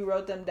loved, and you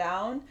wrote them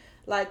down,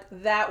 like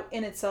that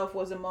in itself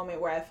was a moment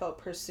where I felt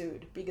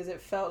pursued, because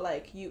it felt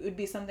like it would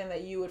be something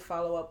that you would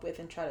follow up with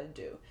and try to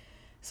do.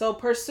 So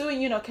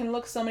pursuing, can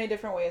look so many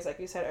different ways, like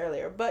you said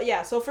earlier. But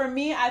so for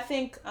me, I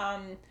think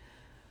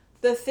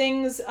the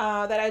things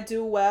that I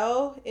do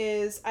well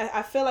is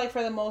I feel like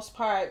for the most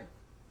part,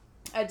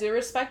 I do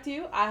respect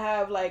you. I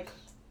have like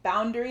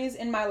boundaries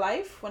in my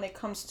life when it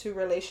comes to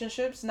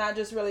relationships, not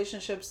just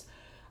relationships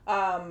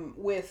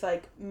with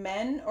like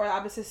men or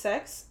opposite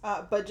sex,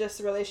 but just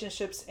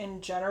relationships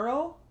in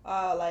general.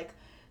 Like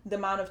the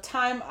amount of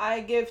time I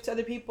give to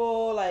other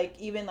people, like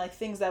even like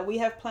things that we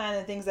have planned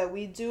and things that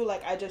we do,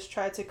 like I just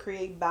try to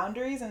create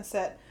boundaries and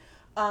set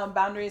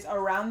boundaries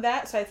around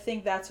that. So I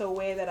think that's a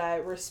way that I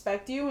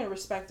respect you and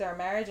respect our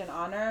marriage and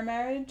honor our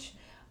marriage.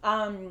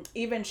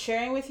 Even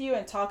sharing with you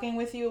and talking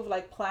with you of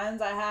like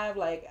plans I have,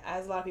 like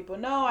as a lot of people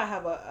know, I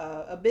have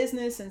a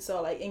business, and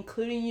so like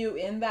including you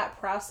in that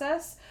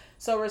process.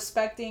 So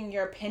respecting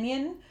your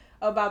opinion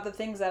about the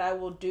things that I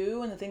will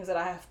do and the things that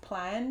I have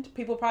planned.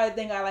 People probably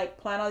think I like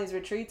plan all these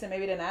retreats and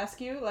maybe didn't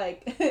ask you.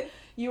 Like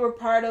you were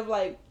part of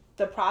like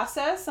the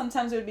process.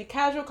 Sometimes it would be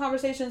casual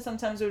conversations.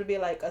 Sometimes it would be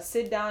like a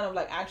sit down of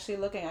like actually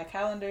looking at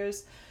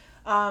calendars.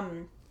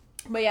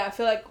 But yeah, I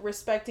feel like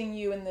respecting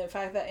you and the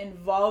fact that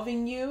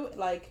involving you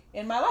like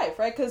in my life,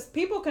 right? Because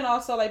people can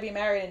also like be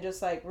married and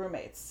just like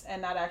roommates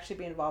and not actually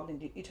be involved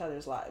in each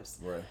other's lives.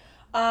 Right.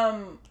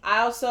 I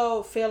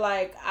also feel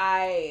like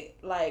I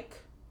like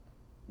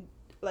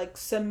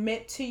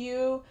submit to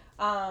you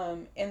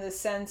in the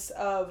sense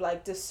of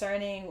like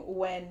discerning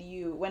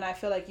when I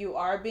feel like you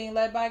are being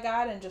led by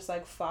God and just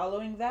like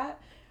following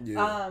that.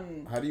 Yeah.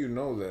 How do you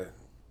know that?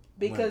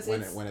 Because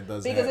when it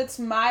does because happen? it's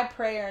my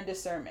prayer and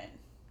discernment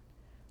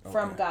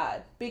from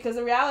God. Because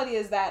the reality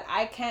is that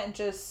I can't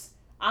just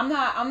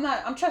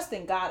I'm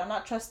trusting God. I'm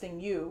not trusting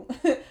you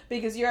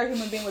because you're a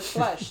human being with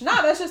flesh.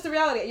 No, that's just the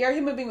reality. You're a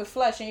human being with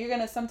flesh and you're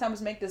going to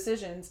sometimes make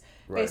decisions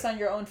based on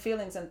your own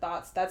feelings and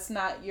thoughts. That's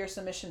not your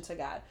submission to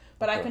God.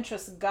 But I can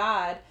trust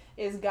God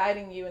is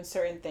guiding you in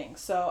certain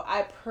things. So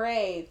I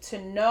pray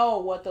to know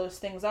what those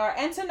things are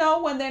and to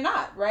know when they're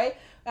not, right?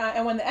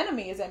 And when the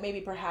enemy is that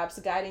maybe perhaps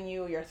guiding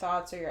you, your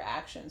thoughts or your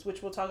actions,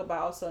 which we'll talk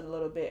about also in a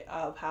little bit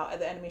of how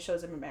the enemy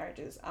shows up in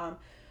marriages.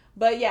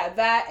 But yeah,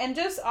 that, and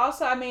just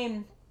also, I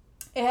mean,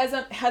 it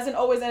hasn't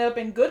always ended up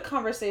in good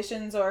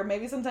conversations or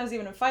maybe sometimes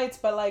even in fights,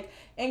 but like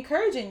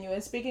encouraging you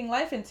and speaking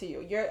life into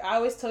you. I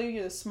always tell you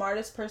you're the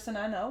smartest person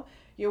I know.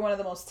 You're one of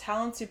the most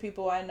talented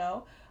people I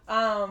know.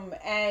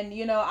 And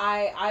you know,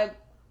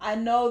 I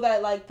know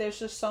that like there's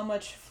just so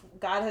much.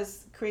 God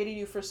has created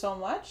you for so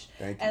much.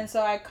 Thank you. And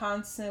so I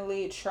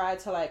constantly try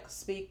to like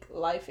speak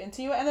life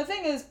into you. And the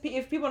thing is,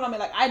 if people know me,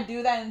 like I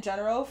do that in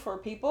general for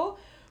people,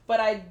 but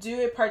I do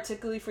it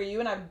particularly for you,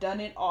 and I've done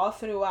it all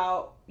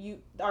throughout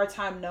our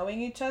time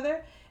knowing each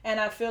other. And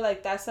I feel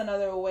like that's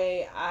another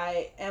way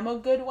I am a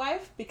good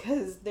wife,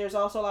 because there's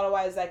also a lot of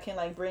wives that can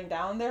like bring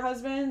down their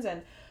husbands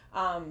and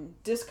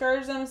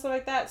discourage them and stuff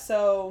like that.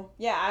 So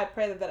yeah, I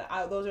pray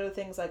that those are the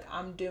things like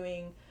I'm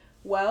doing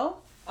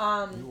well.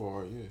 You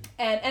are, yeah.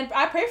 And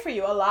I pray for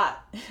you a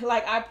lot.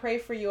 Like I pray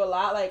for you a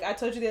lot. Like I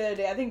told you the other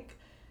day, I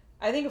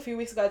think a few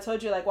weeks ago I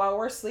told you like while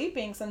we're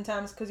sleeping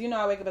sometimes, because you know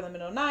I wake up in the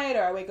middle of the night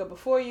or I wake up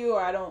before you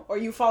or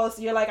you fall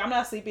asleep, you're like I'm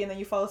not sleepy, and then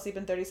you fall asleep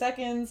in 30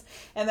 seconds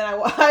and then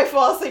I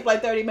fall asleep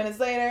like 30 minutes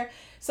later.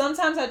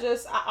 Sometimes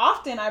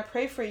often I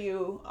pray for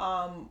you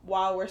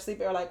while we're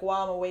sleeping, or like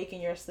while I'm awake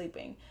and you're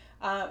sleeping.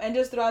 And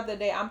just throughout the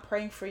day I'm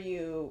praying for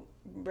you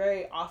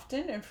very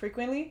often and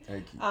frequently.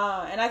 Thank you.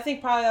 And I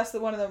think probably that's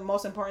one of the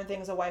most important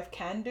things a wife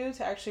can do,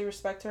 to actually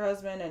respect her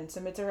husband and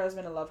submit to her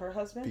husband and love her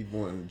husband.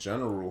 People in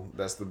general,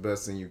 that's the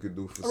best thing you could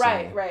do for someone.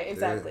 someone. Right,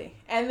 exactly.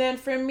 Yeah. And then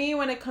for me,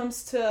 when it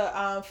comes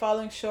to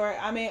falling short,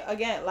 I mean,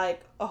 again,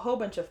 like a whole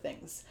bunch of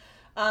things.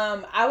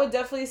 I would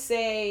definitely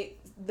say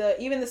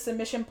even the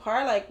submission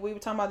part, like we were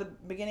talking about at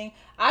the beginning,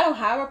 I don't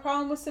have a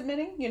problem with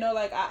submitting, you know,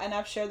 like and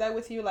I've shared that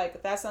with you,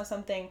 like that's not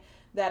something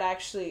that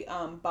actually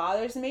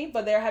bothers me,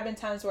 but there have been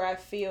times where I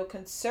feel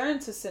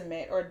concerned to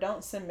submit or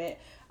don't submit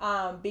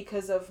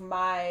because of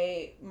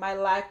my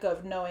lack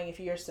of knowing if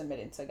you're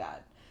submitting to God.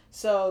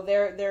 So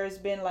there's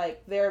been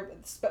like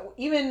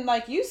even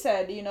like you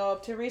said, you know,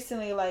 up to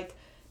recently, like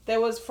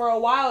there was for a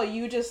while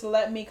you just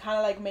let me kind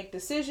of like make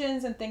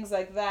decisions and things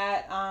like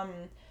that,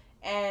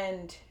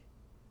 and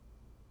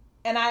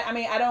I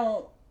mean I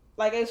don't.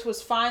 Like, it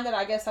was fine that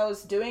I guess I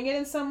was doing it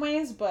in some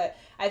ways, but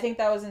I think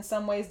that was in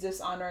some ways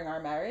dishonoring our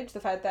marriage.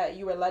 The fact that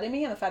you were letting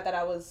me and the fact that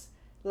I was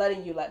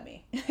letting you let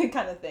me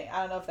kind of thing.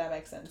 I don't know if that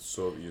makes sense.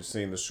 So you're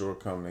saying the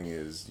shortcoming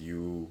is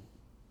you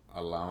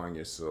allowing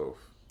yourself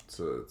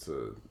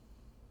to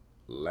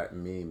let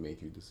me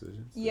make you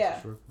decisions? Yeah.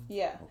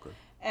 Yeah. Okay.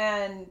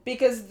 And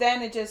because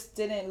then it just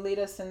didn't lead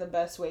us in the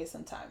best way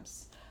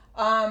sometimes.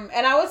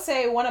 And I would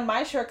say one of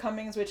my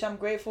shortcomings, which I'm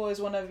grateful is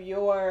one of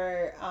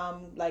your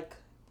like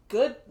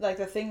good, like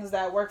the things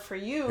that work for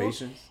you,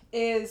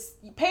 is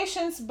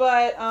patience.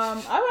 But all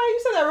right,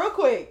 you said that real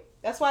quick.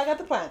 That's why I got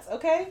the plants,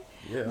 okay?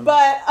 Yeah.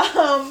 But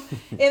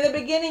in the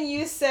beginning,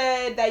 you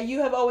said that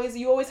you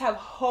always have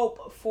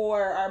hope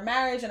for our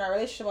marriage and our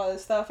relationship, all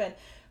this stuff. And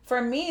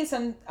for me,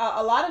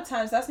 a lot of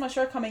times that's my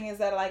shortcoming, is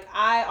that like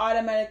I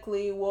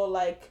automatically will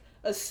like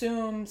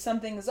assume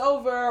something's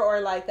over, or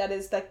like that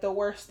is like the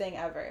worst thing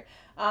ever.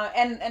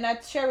 And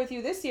I share with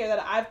you this year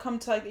that I've come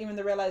to like even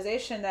the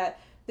realization that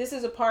this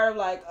is a part of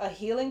like a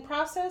healing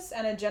process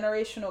and a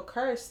generational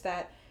curse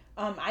that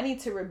I need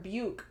to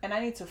rebuke and I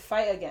need to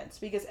fight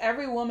against, because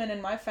every woman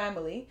in my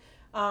family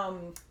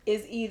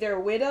is either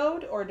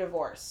widowed or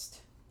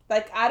divorced.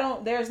 Like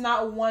there's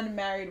not one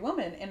married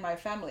woman in my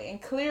family,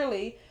 and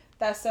clearly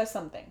that says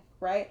something,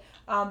 right?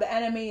 The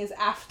enemy is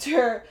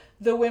after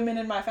the women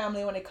in my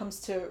family when it comes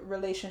to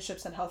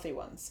relationships and healthy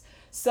ones.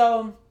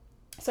 So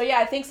yeah,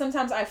 I think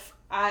sometimes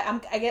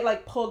I get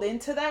like pulled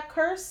into that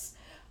curse.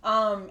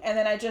 And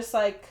then I just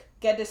like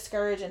get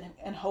discouraged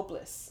and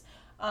hopeless.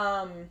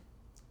 And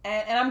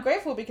I'm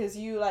grateful because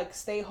you like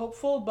stay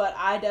hopeful, but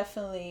I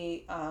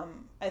definitely,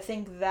 I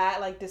think that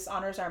like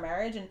dishonors our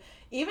marriage. And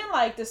even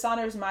like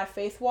dishonors my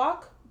faith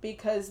walk,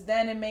 because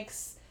then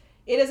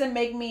it doesn't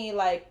make me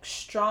like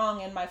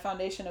strong in my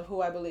foundation of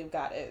who I believe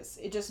God is.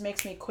 It just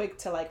makes me quick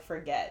to like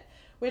forget,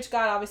 which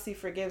God obviously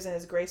forgives and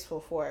is graceful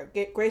for,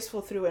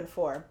 graceful through and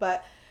for.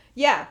 But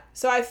yeah,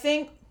 so I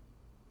think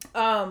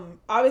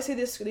obviously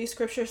these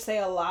scriptures say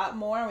a lot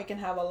more, and we can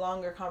have a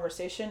longer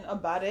conversation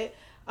about it.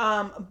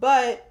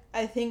 But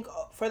I think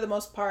for the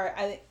most part,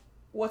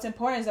 what's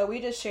important is that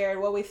we just shared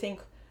what we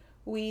think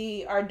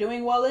we are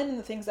doing well in and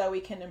the things that we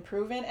can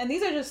improve in. And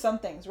these are just some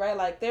things, right?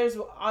 Like there's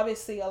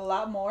obviously a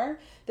lot more.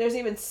 There's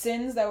even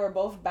sins that we're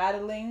both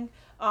battling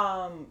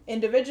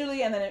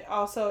individually, and then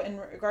also in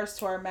regards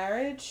to our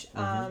marriage.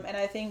 And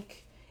I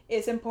think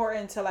it's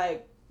important to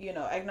like,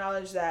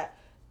 acknowledge that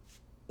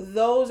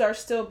those are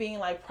still being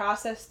like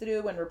processed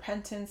through, and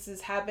repentance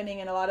is happening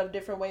in a lot of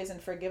different ways,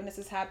 and forgiveness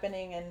is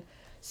happening. And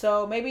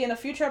so maybe in a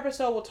future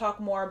episode we'll talk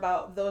more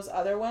about those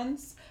other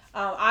ones.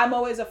 I'm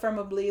always a firm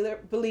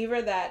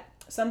believer that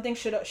something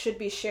should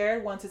be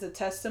shared once it's a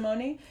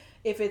testimony.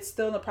 If it's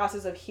still in the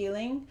process of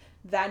healing,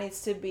 that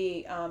needs to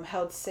be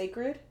held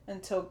sacred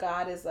until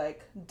God is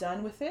like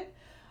done with it.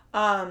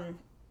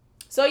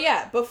 So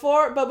yeah,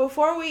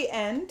 before we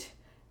end,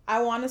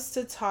 I want us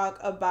to talk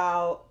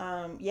about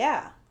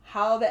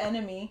how the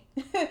enemy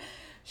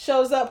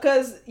shows up,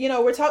 because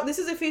this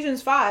is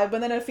Ephesians 5,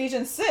 but then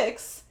Ephesians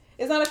 6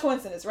 is not a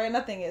coincidence, right?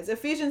 Nothing is.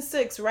 Ephesians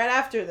 6 right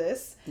after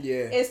this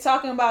is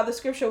talking about the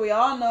scripture we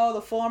all know,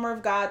 the full armor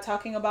of God,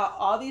 talking about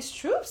all these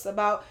truths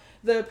about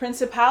the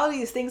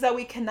principalities, things that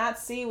we cannot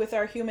see with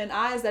our human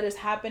eyes, that is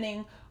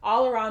happening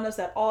all around us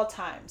at all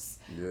times.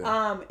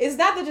 It's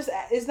not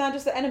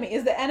just the enemy,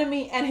 it's the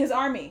enemy and his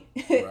army.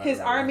 His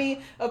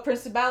army of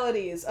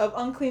principalities, of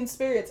unclean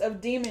spirits,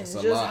 of demons,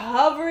 just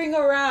hovering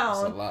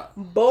around,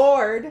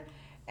 bored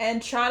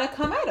and trying to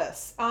come at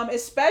us.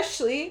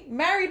 Especially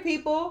married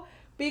people,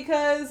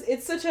 because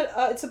it's such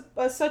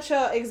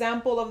a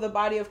example of the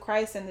body of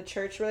Christ and the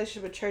church,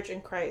 relationship with church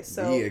and Christ.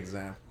 So the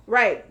example.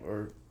 Right.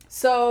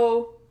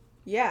 So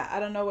yeah, I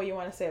don't know what you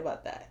want to say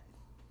about that.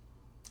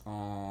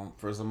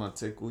 First I'm gonna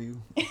tickle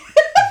you.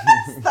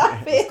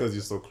 Stop it. It's because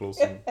you're so close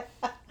to me.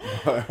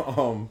 But,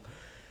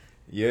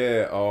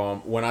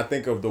 when I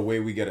think of the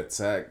way we get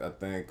attacked, I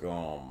think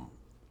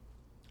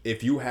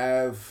if you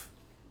have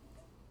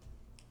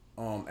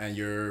and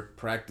you're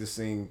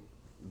practicing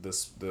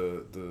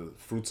the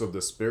fruits of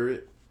the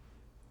spirit,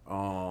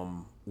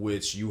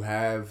 which you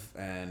have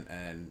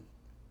and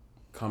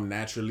come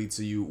naturally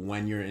to you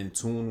when you're in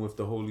tune with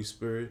the Holy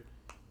Spirit,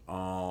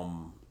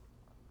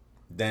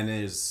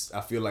 then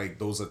I feel like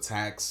those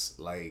attacks,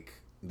 like,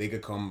 they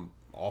could come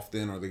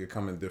often or they could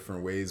come in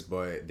different ways,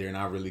 but they're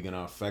not really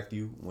gonna affect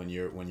you when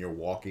you're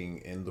walking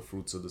in the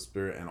fruits of the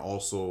spirit. And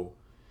also,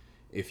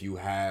 if you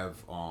have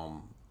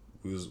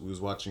we was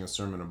watching a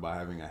sermon about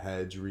having a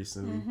hedge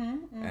recently,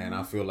 and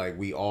I feel like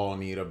we all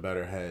need a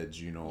better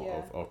hedge,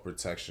 of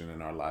protection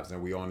in our lives,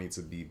 and we all need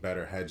to be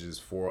better hedges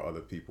for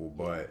other people.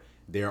 But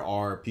there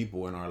are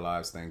people in our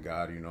lives, thank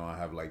God, I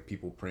have like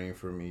people praying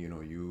for me,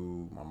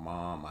 you, my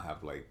mom, I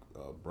have like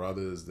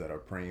brothers that are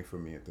praying for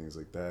me and things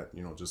like that,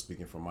 just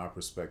speaking from my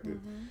perspective.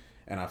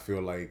 And I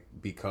feel like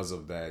because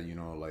of that,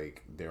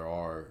 like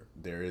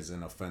there is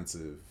an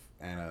offensive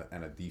and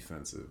a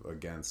defensive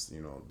against,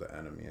 the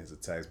enemy and his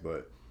attacks.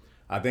 But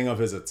I think of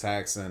his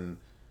attacks, and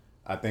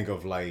I think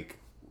of like,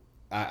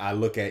 I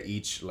look at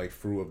each like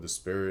fruit of the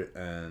spirit,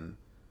 and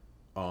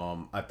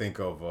I think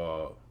of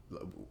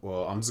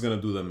I'm just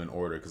gonna do them in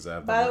order because I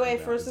have. By the way,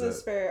 fruits of the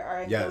spirit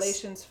are in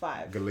Galatians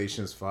 5.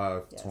 Galatians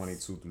 5,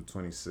 22 through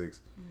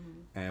 26,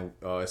 and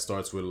it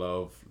starts with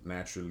love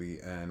naturally.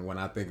 And when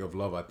I think of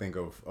love, I think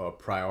of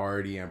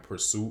priority and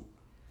pursuit,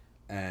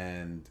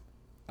 and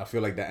I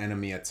feel like the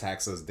enemy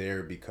attacks us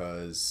there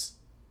because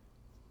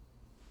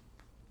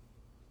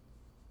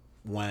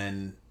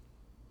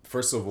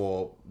first of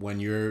all, when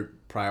you're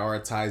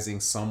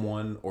prioritizing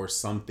someone or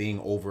something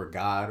over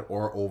God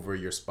or over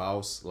your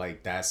spouse,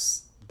 like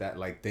that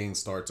like things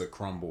start to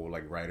crumble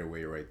like right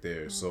away right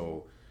there.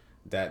 So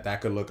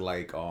that could look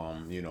like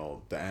the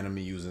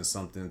enemy using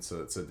something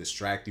to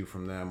distract you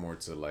from them, or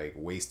to like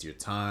waste your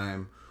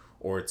time,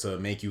 or to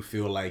make you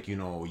feel like you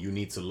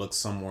need to look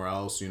somewhere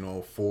else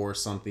for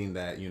something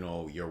that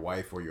your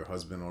wife or your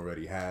husband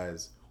already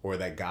has, or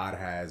that God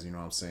has, what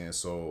I'm saying.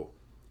 So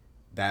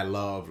that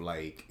love,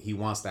 like, he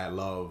wants that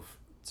love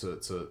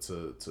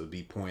to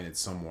be pointed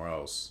somewhere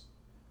else.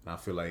 And I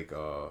feel like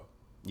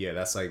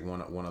that's like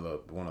one of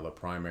the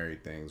primary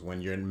things.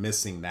 When you're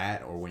missing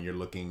that, or when you're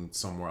looking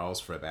somewhere else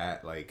for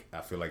that, like,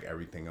 I feel like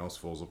everything else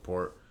falls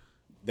apart.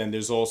 Then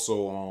there's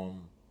also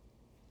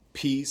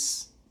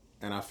peace.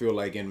 And I feel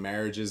like in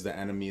marriages, the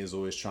enemy is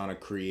always trying to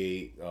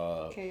create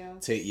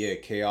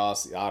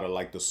chaos out of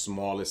like the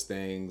smallest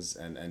things,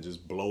 and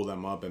just blow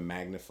them up and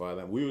magnify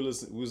them. We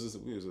was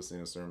listening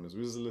to sermons.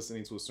 We was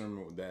listening to a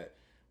sermon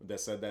that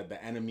said that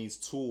the enemy's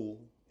tool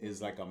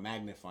is like a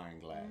magnifying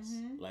glass.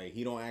 Like,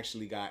 he don't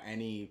actually got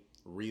any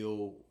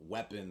real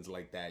weapons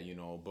like that,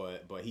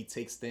 but he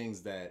takes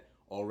things that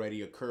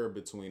already occur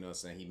between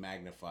us, and he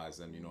magnifies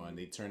them, and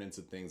they turn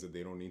into things that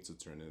they don't need to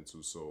turn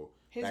into. So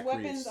his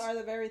weapons are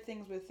the very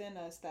things within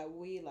us that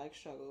we like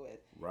struggle with.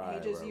 Right.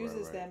 And he just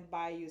uses them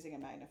by using a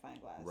magnifying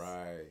glass.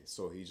 Right.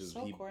 So he just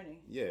corny.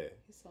 Yeah.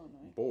 He's so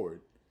annoying.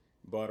 Bored.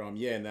 But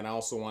and then I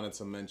also wanted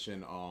to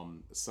mention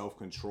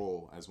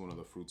self-control as one of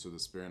the fruits of the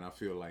spirit. And I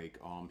feel like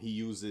he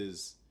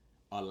uses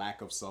a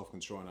lack of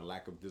self-control and a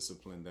lack of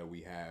discipline that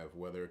we have,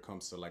 whether it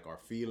comes to like our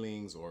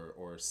feelings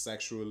or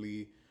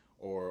sexually,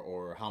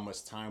 or how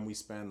much time we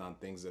spend on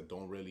things that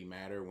don't really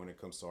matter when it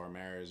comes to our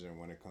marriage and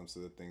when it comes to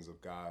the things of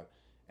God.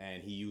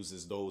 And he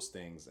uses those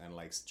things and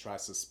like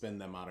tries to spin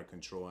them out of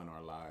control in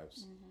our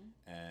lives.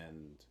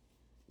 And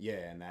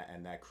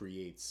that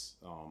creates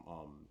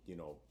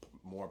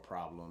more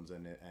problems,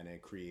 and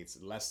it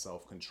creates less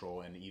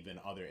self-control in even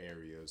other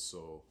areas.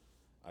 So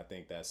I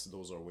think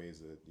those are ways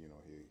that he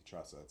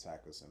tries to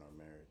attack us in our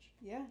marriage.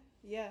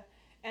 Yeah,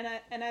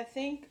 and I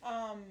think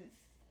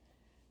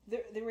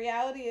the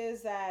reality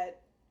is that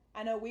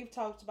I know we've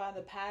talked about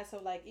in the past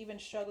of like even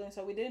struggling.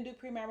 So we didn't do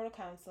premarital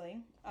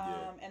counseling,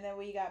 and then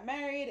we got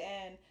married,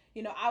 and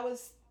I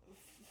was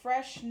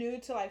fresh, new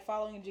to like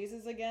following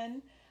Jesus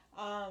again,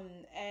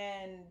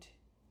 and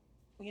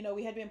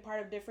we had been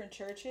part of different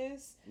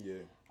churches.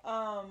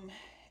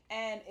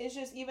 And it's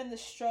just even the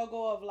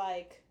struggle of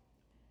like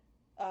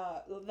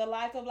the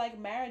lack of like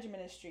marriage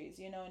ministries,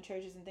 in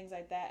churches and things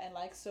like that, and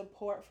like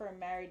support for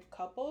married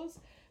couples,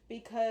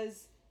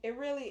 because it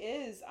really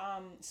is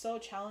so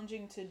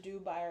challenging to do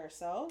by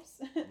ourselves.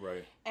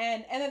 Right.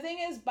 And the thing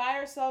is, by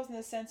ourselves in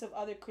the sense of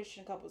other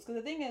Christian couples,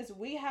 because the thing is,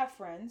 we have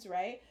friends,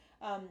 right?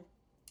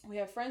 We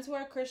have friends who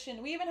are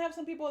Christian. We even have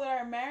some people that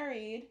are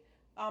married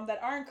that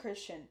aren't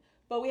Christian.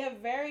 But we have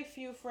very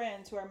few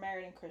friends who are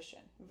married and Christian.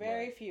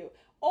 Very few.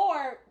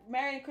 Or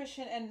married and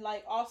Christian and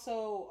like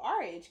also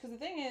our age. Because the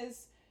thing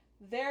is,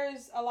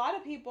 there's a lot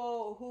of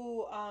people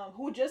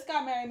who just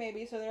got married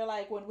maybe. So they're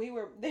like when we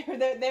were,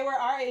 they were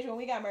our age when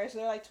we got married. So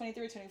they're like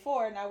 23,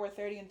 24. Now we're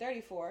 30 and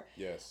 34.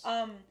 Yes.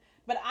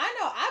 But I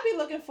know I'd be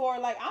looking for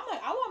like, I'm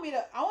like, I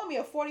want me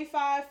a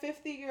 45,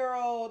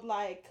 50-year-old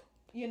like,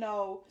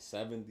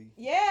 70.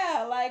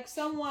 Yeah, like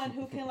someone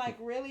who can like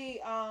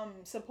really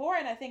support.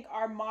 And I think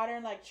our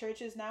modern like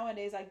churches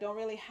nowadays like don't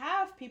really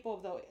have people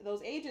of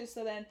those ages.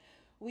 So then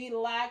we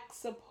lack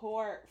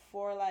support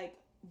for like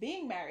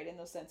being married in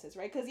those senses,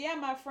 right? Because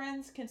my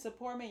friends can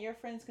support me, your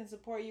friends can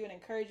support you and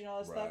encourage you and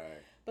all this stuff.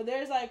 But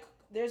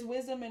there's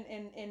wisdom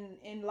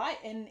in light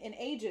in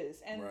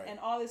ages and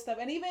all this stuff.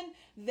 And even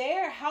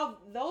how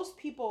those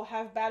people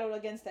have battled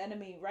against the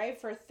enemy, right?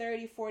 For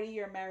 30,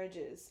 40-year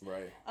marriages.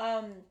 Right.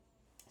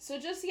 So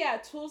just,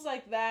 tools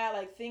like that,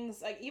 like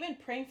things, like even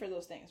praying for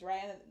those things, right?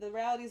 And the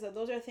reality is that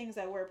those are things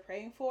that we're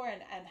praying for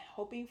and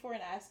hoping for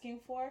and asking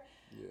for.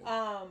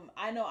 Yeah.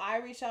 I know I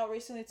reached out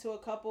recently to a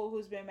couple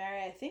who's been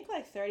married, I think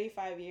like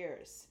 35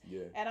 years.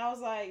 Yeah. And I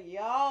was like,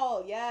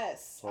 y'all,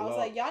 yes. I was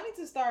like, y'all need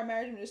to start a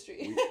marriage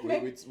ministry.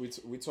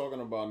 We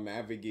talking about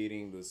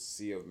navigating the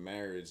sea of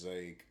marriage.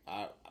 Like,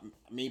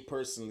 me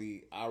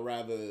personally, I'd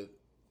rather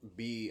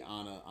be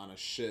on a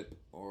ship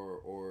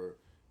or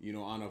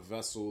on a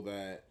vessel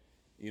that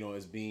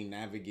is being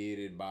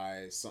navigated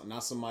by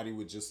not somebody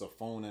with just a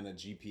phone and a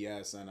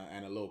GPS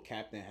and a little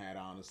captain hat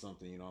on or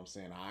something,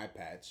 an eye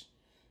patch,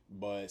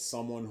 but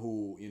someone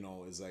who,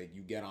 is like,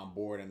 you get on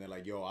board and they're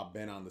like, yo, I've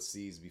been on the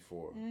seas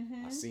before.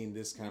 I've seen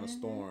this kind of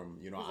storm,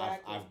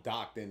 exactly. I've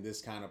docked in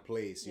this kind of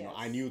place,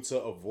 I knew to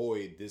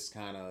avoid this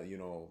kind of,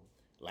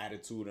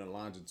 latitude and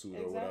longitude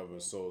or whatever.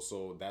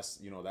 So that's,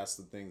 that's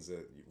the things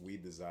that we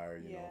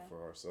desire,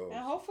 for ourselves.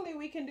 And hopefully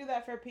we can do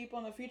that for people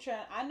in the future.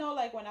 And I know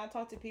like when I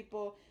talk to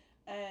people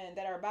and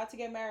that are about to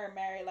get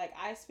married, like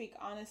I speak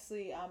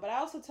honestly, but I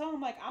also tell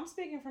them like I'm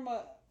speaking from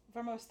a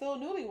still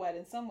newlywed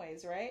in some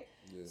ways, right?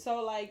 Yeah.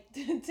 So like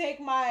take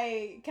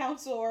my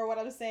counsel or what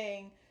I'm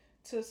saying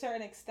to a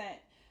certain extent.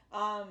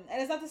 And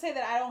it's not to say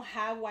that I don't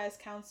have wise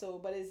counsel,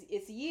 but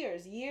it's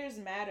years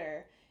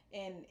matter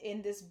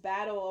in this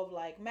battle of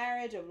like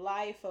marriage, of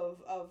life,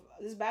 of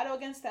this battle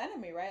against the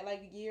enemy, right?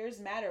 Like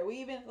years matter.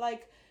 We even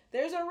like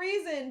there's a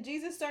reason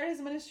Jesus started his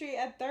ministry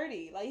at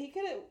 30. Like it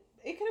could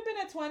have been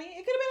at 20. It could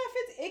have been at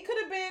 50. It could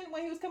have been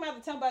when he was coming out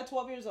of the temple at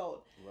 12 years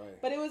old.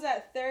 Right. But it was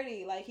at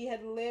 30. Like he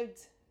had lived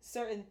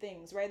certain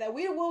things, right? That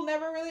we will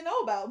never really know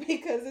about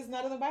because it's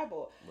not in the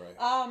Bible.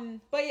 Right.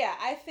 But yeah,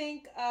 I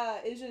think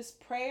it's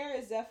just prayer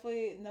is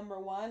definitely number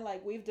one.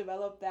 Like we've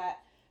developed that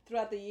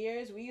throughout the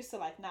years. We used to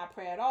like not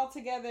pray at all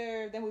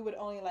together. Then we would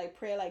only like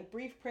pray like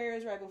brief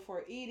prayers right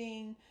before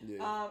eating.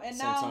 Yeah. And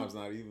sometimes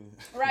not even.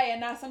 Right.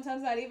 And now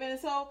sometimes not even. And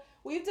so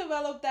we've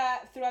developed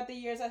that throughout the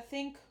years. I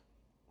think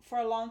for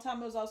a long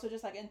time it was also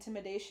just like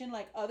intimidation,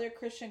 like other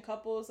Christian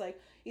couples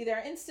like either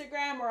on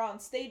Instagram or on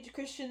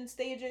Christian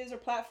stages or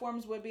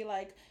platforms would be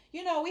like,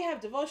 we have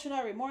devotional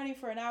every morning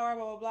for an hour,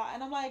 blah blah blah.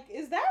 And I'm like,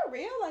 is that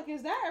real? Like,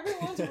 is that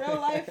everyone's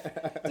real life?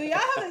 Do y'all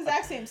have the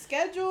exact same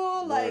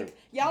schedule? Like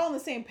y'all on the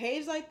same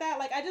page like that?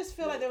 Like I just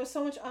feel like there was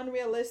so much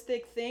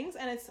unrealistic things,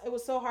 and it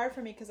was so hard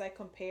for me because I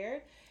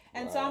compared.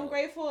 And so I'm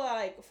grateful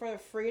like for the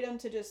freedom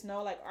to just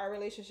know like our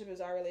relationship is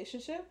our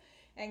relationship.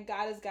 and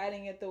God is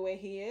guiding it the way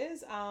He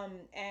is.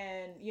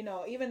 And you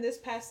know, even this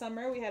past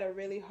summer, we had a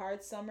really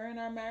hard summer in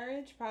our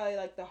marriage, probably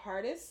like the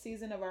hardest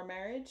season of our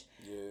marriage.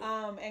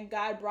 Yeah. And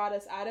God brought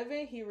us out of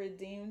it. He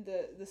redeemed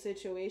the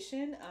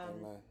situation.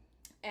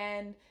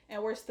 Amen.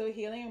 And we're still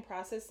healing and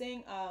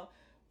processing.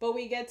 But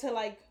we get to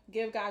like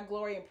give God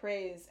glory and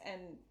praise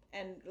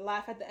and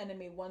laugh at the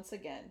enemy once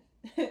again.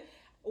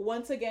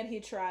 Once again he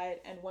tried,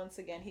 and once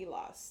again he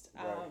lost.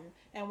 Right.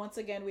 And once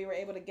again we were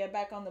able to get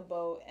back on the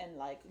boat and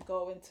like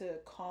go into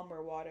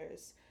calmer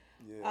waters.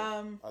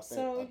 Yeah. I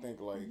think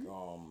like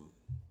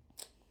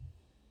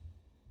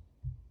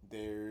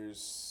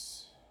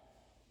there's,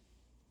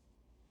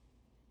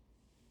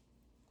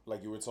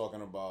 like you were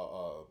talking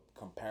about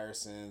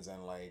comparisons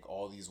and like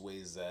all these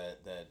ways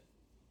that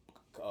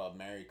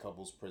married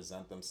couples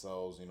present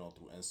themselves, you know,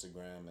 through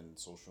Instagram and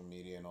social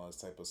media and all this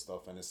type of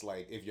stuff. And it's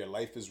like, if your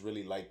life is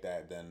really like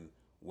that, then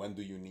when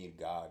do you need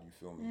God? You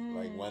feel me?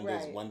 Like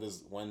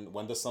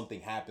when does something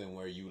happen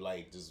where you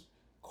like just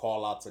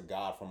call out to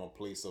God from a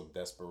place of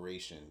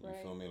desperation? You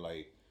feel me?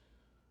 Like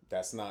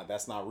that's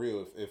not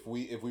real. If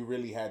we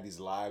really had these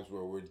lives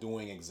where we're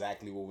doing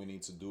exactly what we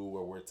need to do,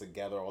 where we're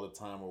together all the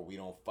time, where we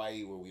don't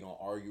fight, where we don't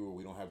argue, where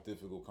we don't have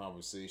difficult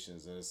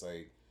conversations, and it's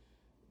like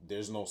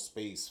there's no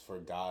space for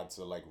God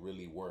to like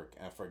really work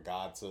and for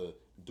God to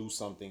do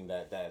something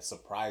that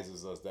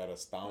surprises us, that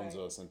astounds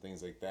us and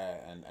things like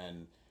that.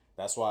 And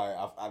that's why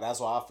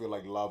I feel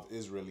like love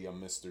is really a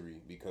mystery,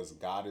 because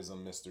God is a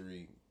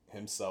mystery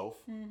himself,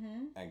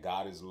 and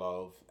God is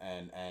love,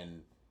 and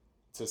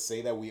to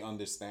say that we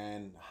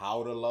understand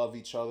how to love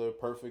each other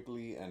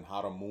perfectly and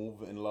how to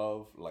move in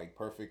love like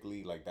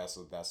perfectly, like that's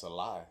a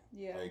lie.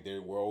 Yeah. Like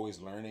we're always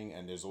learning,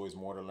 and there's always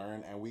more to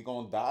learn, and we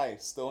gonna die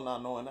still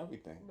not knowing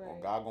everything. Right.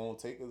 Or God gonna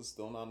take us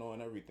still not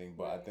knowing everything.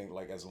 But I think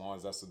like as long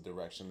as that's the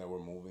direction that we're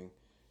moving,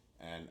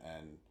 and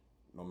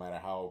no matter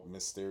how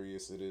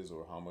mysterious it is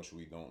or how much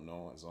we don't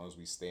know, as long as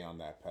we stay on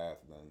that path,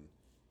 then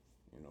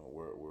you know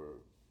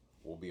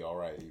we'll be all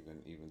right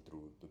even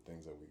through the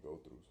things that we go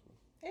through. So.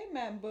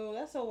 Amen, boo.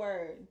 That's a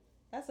word.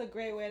 That's a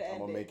great way to end it. I'm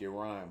gonna make it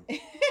rhyme and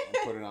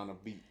put it on a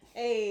beat.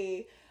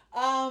 Hey.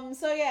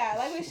 So yeah,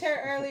 like we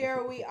shared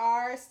earlier, we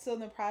are still in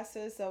the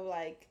process of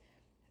like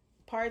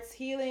parts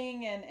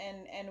healing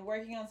and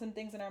working on some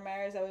things in our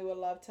marriage that we would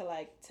love to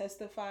like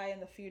testify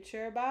in the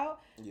future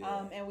about.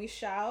 Yeah. And we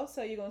shall.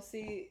 So you're gonna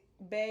see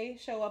Bay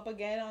show up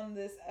again on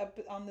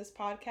this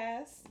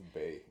podcast.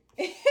 Bay.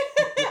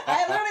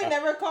 I literally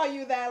never call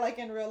you that like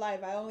in real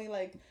life. I only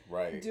like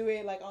do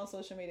it like on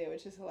social media,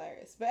 which is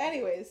hilarious. But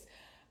anyways,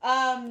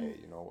 hey,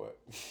 you know what?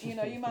 you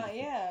know, you might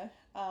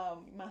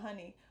my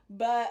honey.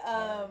 But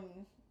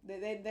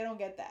they don't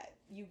get that.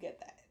 You get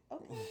that.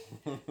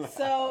 Okay.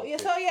 So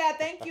yeah,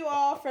 thank you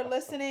all for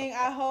listening.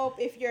 I hope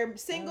if you're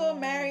single,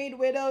 married,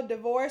 widowed,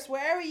 divorced,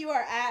 wherever you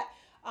are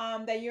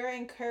at, that you're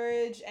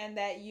encouraged and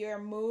that you're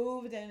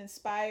moved and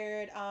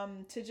inspired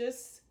to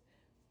just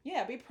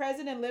be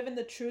present and live in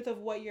the truth of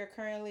what you're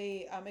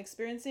currently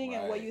experiencing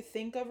and what you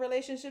think of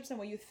relationships and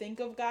what you think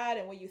of God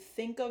and what you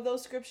think of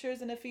those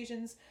scriptures in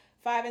Ephesians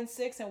 5 and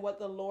 6 and what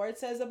the Lord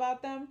says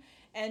about them,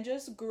 and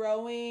just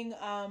growing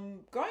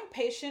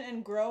patient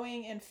and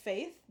growing in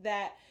faith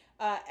that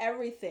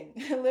everything,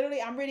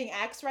 literally, I'm reading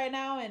Acts right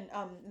now, and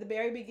the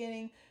very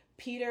beginning,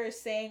 Peter is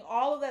saying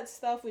all of that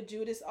stuff with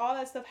Judas, all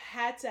that stuff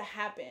had to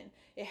happen.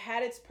 It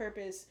had its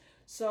purpose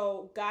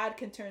so God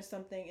can turn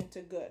something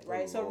into good,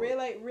 right? So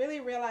really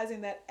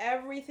realizing that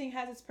everything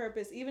has its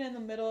purpose, even in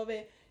the middle of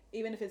it,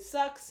 even if it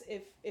sucks,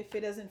 if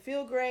it doesn't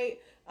feel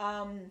great,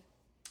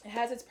 it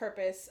has its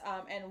purpose,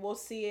 and we'll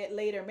see it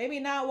later. Maybe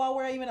not while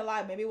we're even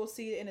alive. Maybe we'll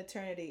see it in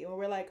eternity, and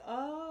we're like,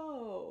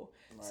 oh.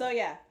 Right. So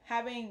yeah,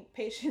 having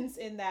patience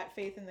in that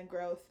faith and the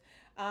growth.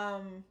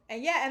 And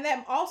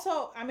then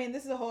also, I mean,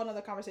 this is a whole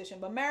other conversation,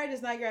 but marriage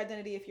is not your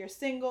identity. If you're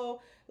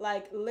single,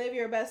 like live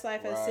your best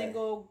life as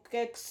single,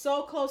 get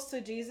so close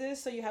to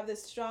Jesus so you have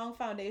this strong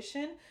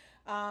foundation.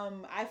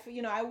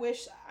 I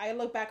wish, I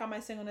look back on my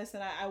singleness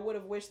and I would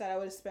have wished that I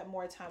would have spent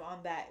more time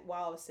on that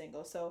while I was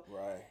single. So,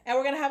 and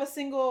we're going to have a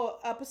single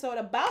episode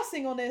about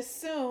singleness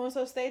soon.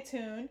 So stay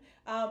tuned.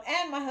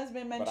 And my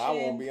husband mentioned, but I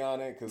won't be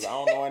on it because I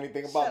don't know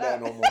anything about that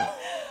no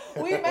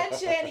more.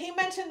 He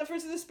mentioned the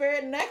fruits of the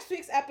spirit. Next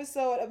week's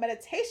episode of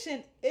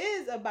meditation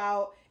is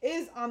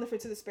on the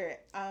fruits of the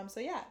spirit. So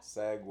yeah.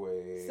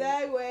 Segue.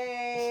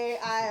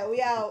 All right,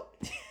 we out.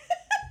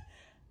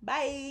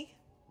 Bye.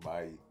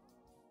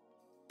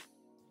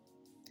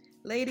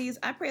 Ladies,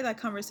 I pray that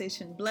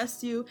conversation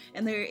blessed you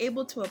and that you're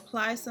able to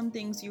apply some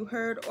things you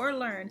heard or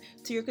learned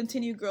to your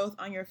continued growth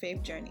on your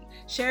faith journey.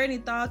 Share any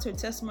thoughts or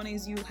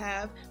testimonies you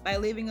have by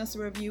leaving us a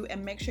review,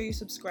 and make sure you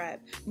subscribe.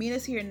 Meet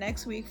us here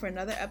next week for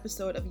another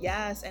episode of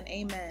Yes and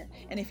Amen.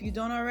 And if you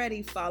don't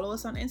already, follow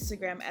us on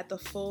Instagram at The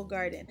Full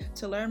Garden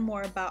to learn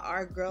more about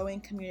our growing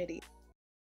community.